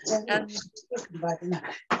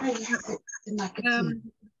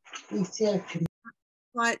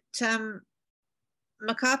 quite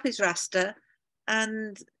McCarpy's Rasta,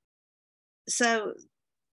 and so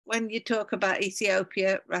when you talk about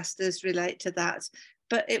Ethiopia, Rastas relate to that.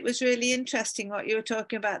 But it was really interesting what you were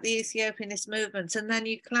talking about, the Ethiopianist movements, and then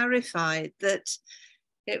you clarified that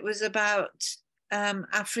it was about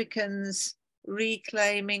Africans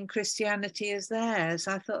reclaiming Christianity as theirs.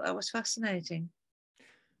 I thought that was fascinating.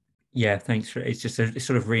 Yeah, thanks. It's just a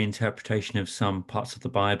sort of reinterpretation of some parts of the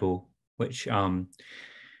Bible, which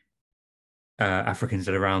Africans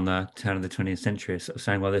at around the turn of the 20th century are sort of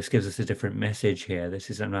saying, well, this gives us a different message here. This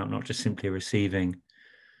is about not just simply receiving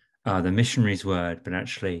the missionaries' word, but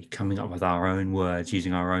actually coming up with our own words,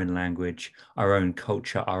 using our own language, our own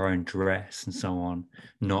culture, our own dress, and so on,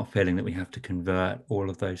 not feeling that we have to convert all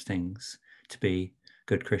of those things to be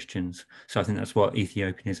good Christians. So I think that's what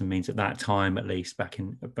Ethiopianism means at that time, at least back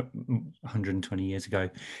in 120 years ago.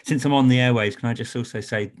 Since I'm on the airwaves, can I just also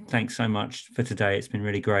say thanks so much for today? It's been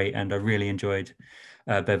really great, and I really enjoyed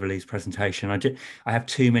Beverly's presentation. I have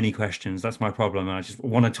too many questions. That's my problem. I just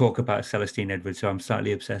want to talk about Celestine Edwards, who I'm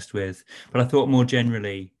slightly obsessed with. But I thought more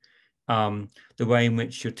generally, the way in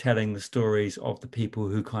which you're telling the stories of the people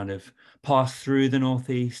who kind of passed through the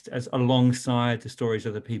Northeast, as alongside the stories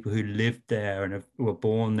of the people who lived there and were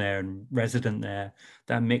born there and resident there,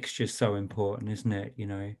 that mixture is so important, isn't it? You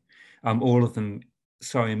know, all of them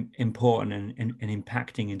so important and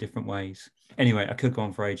impacting in different ways. Anyway, I could go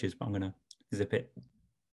on for ages, but I'm going to zip it.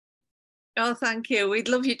 Oh, thank you. We'd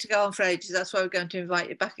love you to go on for ages. That's why we're going to invite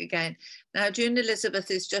you back again. Now, June Elizabeth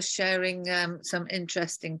is just sharing some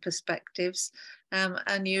interesting perspectives,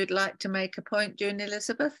 and you'd like to make a point, June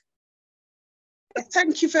Elizabeth?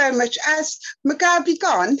 Thank you very much. Has Mugabe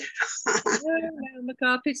gone? No,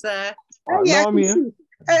 Mugabe's there. Oh, yeah, hello,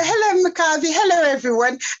 Mugabe. Hello,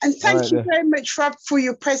 everyone. And thank you very much, Rob, for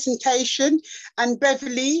your presentation, and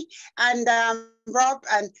Beverly, and Rob,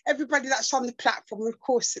 and everybody that's on the platform, of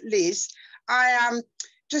course, Liz. I am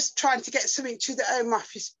just trying to get something to the Home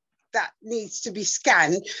Office that needs to be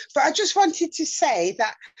scanned. But I just wanted to say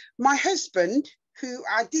that my husband, who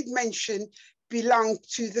I did mention, belonged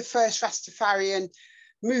to the first Rastafarian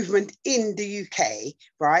movement in the UK,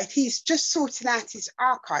 right? He's just sorting out his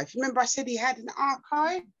archive. Remember I said he had an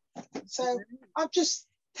archive? So I've just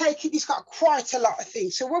taken, he's got quite a lot of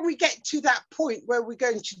things. So when we get to that point where we're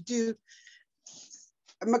going to do,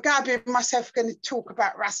 Mugabe and myself are going to talk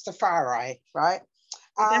about Rastafari, right?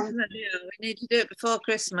 Definitely, we need to do it before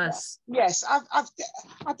Christmas. Yes, I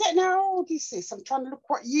don't know how old is this. I'm trying to look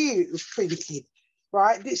what year it was printed,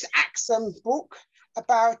 right? This Axum book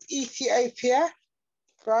about Ethiopia,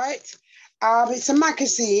 right? It's a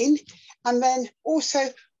magazine. And then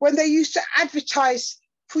also when they used to advertise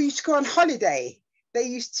for you to go on holiday, they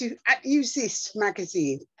used to use this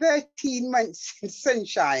magazine, 13 Months in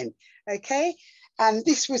Sunshine, okay? And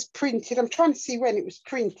this was printed, I'm trying to see when it was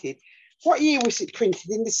printed. What year was it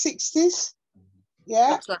printed? In the 60s?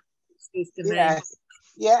 Yeah. Looks like 60s to me. Yeah.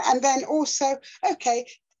 Yeah, and then also, okay,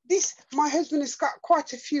 this, my husband has got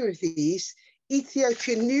quite a few of these,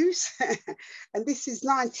 Ethiopian News, and this is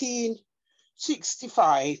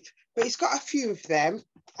 1965, but he's got a few of them.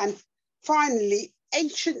 And finally,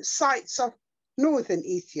 Ancient Sites of Northern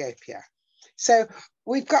Ethiopia. So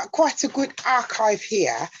we've got quite a good archive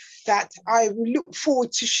here that I look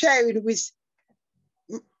forward to sharing with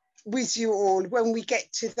you all when we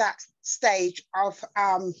get to that stage of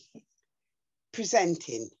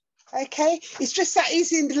presenting. Okay, it's just that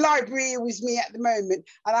he's in the library with me at the moment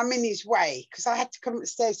and I'm in his way because I had to come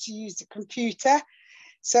upstairs to use the computer.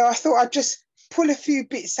 So I thought I'd just pull a few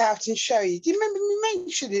bits out and show you. Do you remember me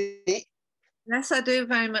mentioning it? Yes, I do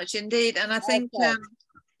very much indeed. And I think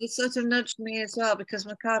it sort of nudged me as well because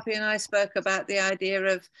Mugabe and I spoke about the idea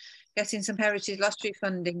of getting some heritage lottery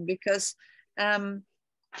funding because thank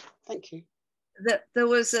you. That there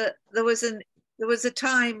was a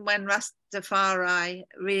time when Rastafari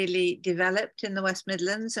really developed in the West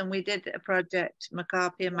Midlands, and we did a project,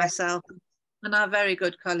 Mugabe and myself, and our very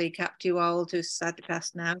good colleague Capty Wold, who's sadly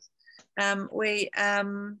passed now.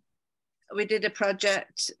 We did a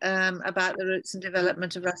project about the roots and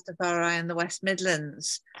development of Rastafari in the West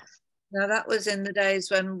Midlands. Now that was in the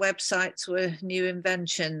days when websites were new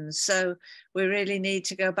inventions, so we really need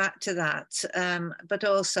to go back to that, but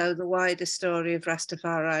also the wider story of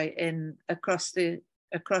Rastafari across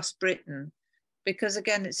Britain, because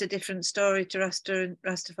again it's a different story to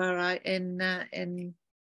Rastafari in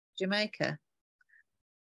Jamaica.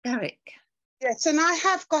 Garrick. Yes, and I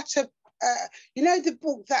have got a, you know, the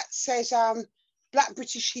book that says Black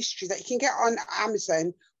British History that you can get on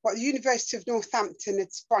Amazon, what the University of Northampton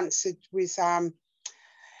had sponsored with the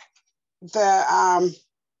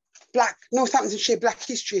Northamptonshire Black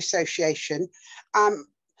History Association.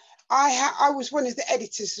 I was one of the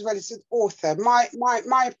editors as well as an author. My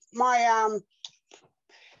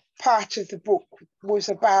part of the book was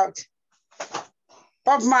about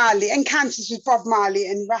Bob Marley, encounters with Bob Marley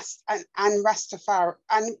and Rastafari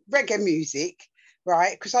and reggae music,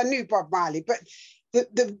 right? Because I knew Bob Marley, but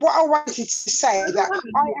what I wanted to say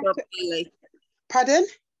pardon?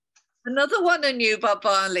 Another one who knew Bob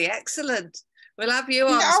Marley. Excellent. We'll have you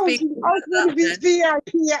on. I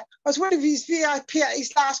was one of his VIP at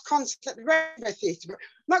his last concert at the Rainbow Theatre. But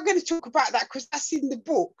I'm not going to talk about that because that's in the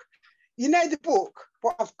book. you know the book,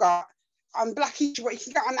 what I've got on Black History, what you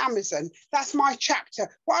can get on Amazon, that's my chapter.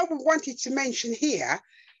 What I wanted to mention here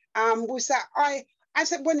was that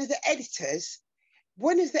as one of the editors,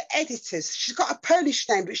 she's got a Polish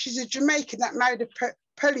name, but she's a Jamaican that married a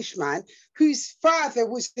Polish man whose father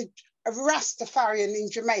was a Rastafarian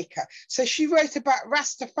in Jamaica. So she wrote about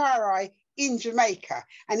Rastafari in Jamaica,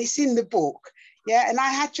 and it's in the book. Yeah, and I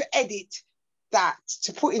had to edit that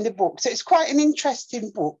to put in the book. So it's quite an interesting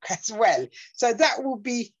book as well. So that will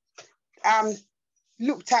be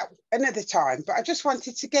looked at another time. But I just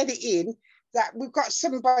wanted to get it in that we've got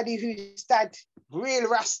somebody who's dad, real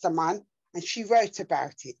Rasta man, and she wrote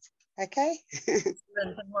about it. Okay.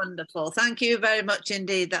 Wonderful. Thank you very much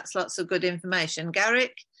indeed. That's lots of good information.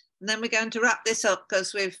 Garrick, and then we're going to wrap this up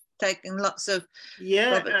because we've taken lots of...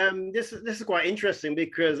 Yeah, this is quite interesting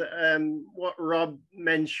because what Rob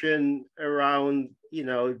mentioned around, you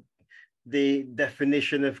know, the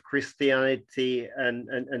definition of Christianity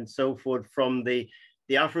and so forth from the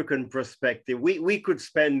African perspective, we could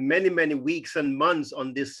spend many weeks and months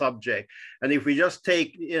on this subject. And if we just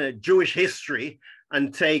take Jewish history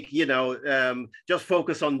and take, just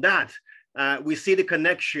focus on that, we see the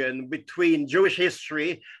connection between Jewish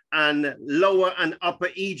history and Lower and Upper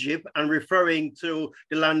Egypt, and referring to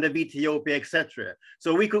the land of Ethiopia, etc.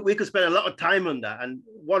 So we could spend a lot of time on that. And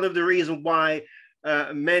one of the reasons why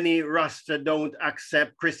many Rasta don't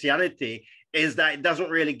accept Christianity is that it doesn't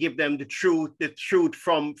really give them the truth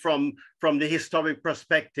from the historic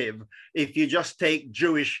perspective if you just take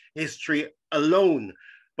Jewish history alone.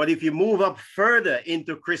 But if you move up further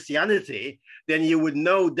into Christianity, then you would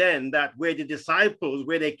know then that where the disciples,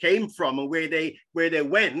 where they came from and where they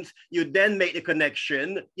went, you then make the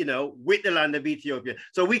connection, with the land of Ethiopia.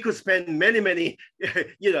 So we could spend many,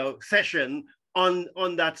 sessions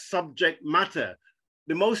on that subject matter.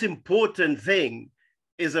 The most important thing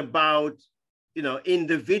is about,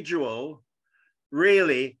 individual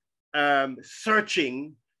really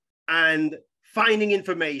searching and finding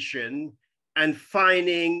information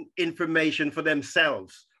for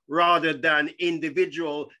themselves, rather than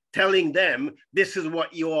individual telling them this is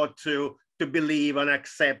what you ought to believe and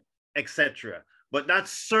accept, etc. But that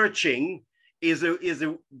searching is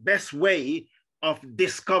a best way of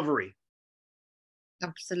discovery.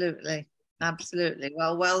 Absolutely.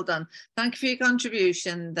 Well done. Thank you for your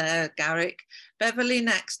contribution there, Garrick. Beverly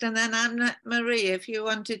next, and then Anne-Marie, if you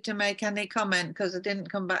wanted to make any comment, because I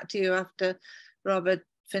didn't come back to you after Robert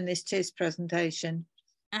finished his presentation.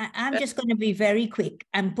 I'm just going to be very quick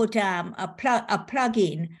and put a plug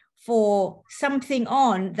in for something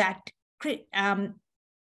on that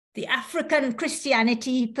the African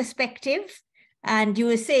Christianity perspective. And you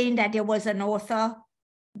were saying that there was an author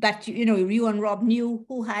that you and Rob knew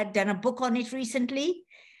who had done a book on it recently.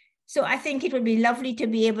 So I think it would be lovely to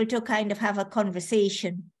be able to kind of have a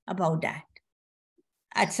conversation about that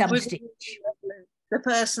at some stage. The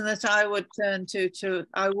person that I would turn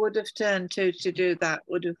I would have turned to do that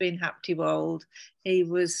would have been Hapti Wold. He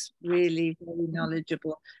was really very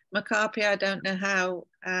knowledgeable. Macapi, I don't know how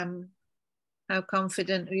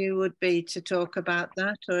confident you would be to talk about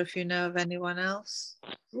that, or if you know of anyone else.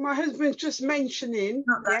 My husband's just mentioning.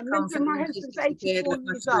 Not that confident. My husband's 84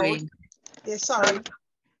 years old. Yeah, sorry.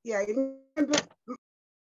 Yeah, remember, my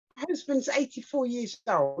husband's 84 years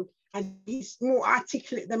old, and he's more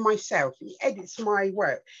articulate than myself. He edits my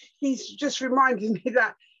work. He's just reminding me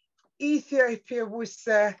that Ethiopia was,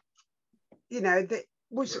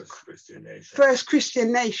 first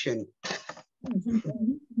Christian nation.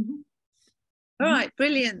 All right,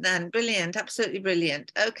 brilliant then, brilliant, absolutely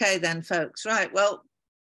brilliant. Okay then, folks. Right, well,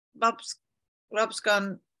 Rob's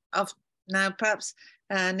gone off now, perhaps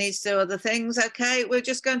needs to do other things. Okay, we're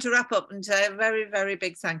just going to wrap up and say a very, very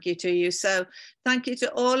big thank you to you. So thank you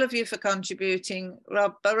to all of you for contributing.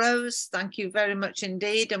 Rob Burroughs, thank you very much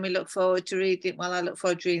indeed. And we look forward to reading, well, I look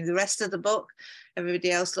forward to reading the rest of the book.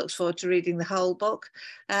 Everybody else looks forward to reading the whole book.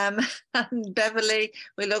 And Beverly,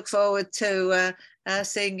 we look forward to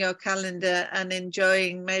seeing your calendar and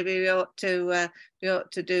enjoying. Maybe we ought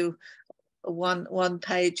to do one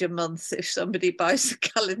page a month if somebody buys the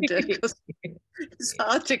calendar, because it's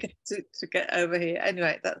hard to get over here.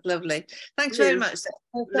 Anyway, that's lovely. Thanks very much.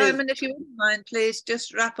 Simon, if you wouldn't mind, please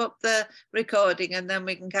just wrap up the recording and then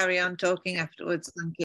we can carry on talking afterwards. Thank you.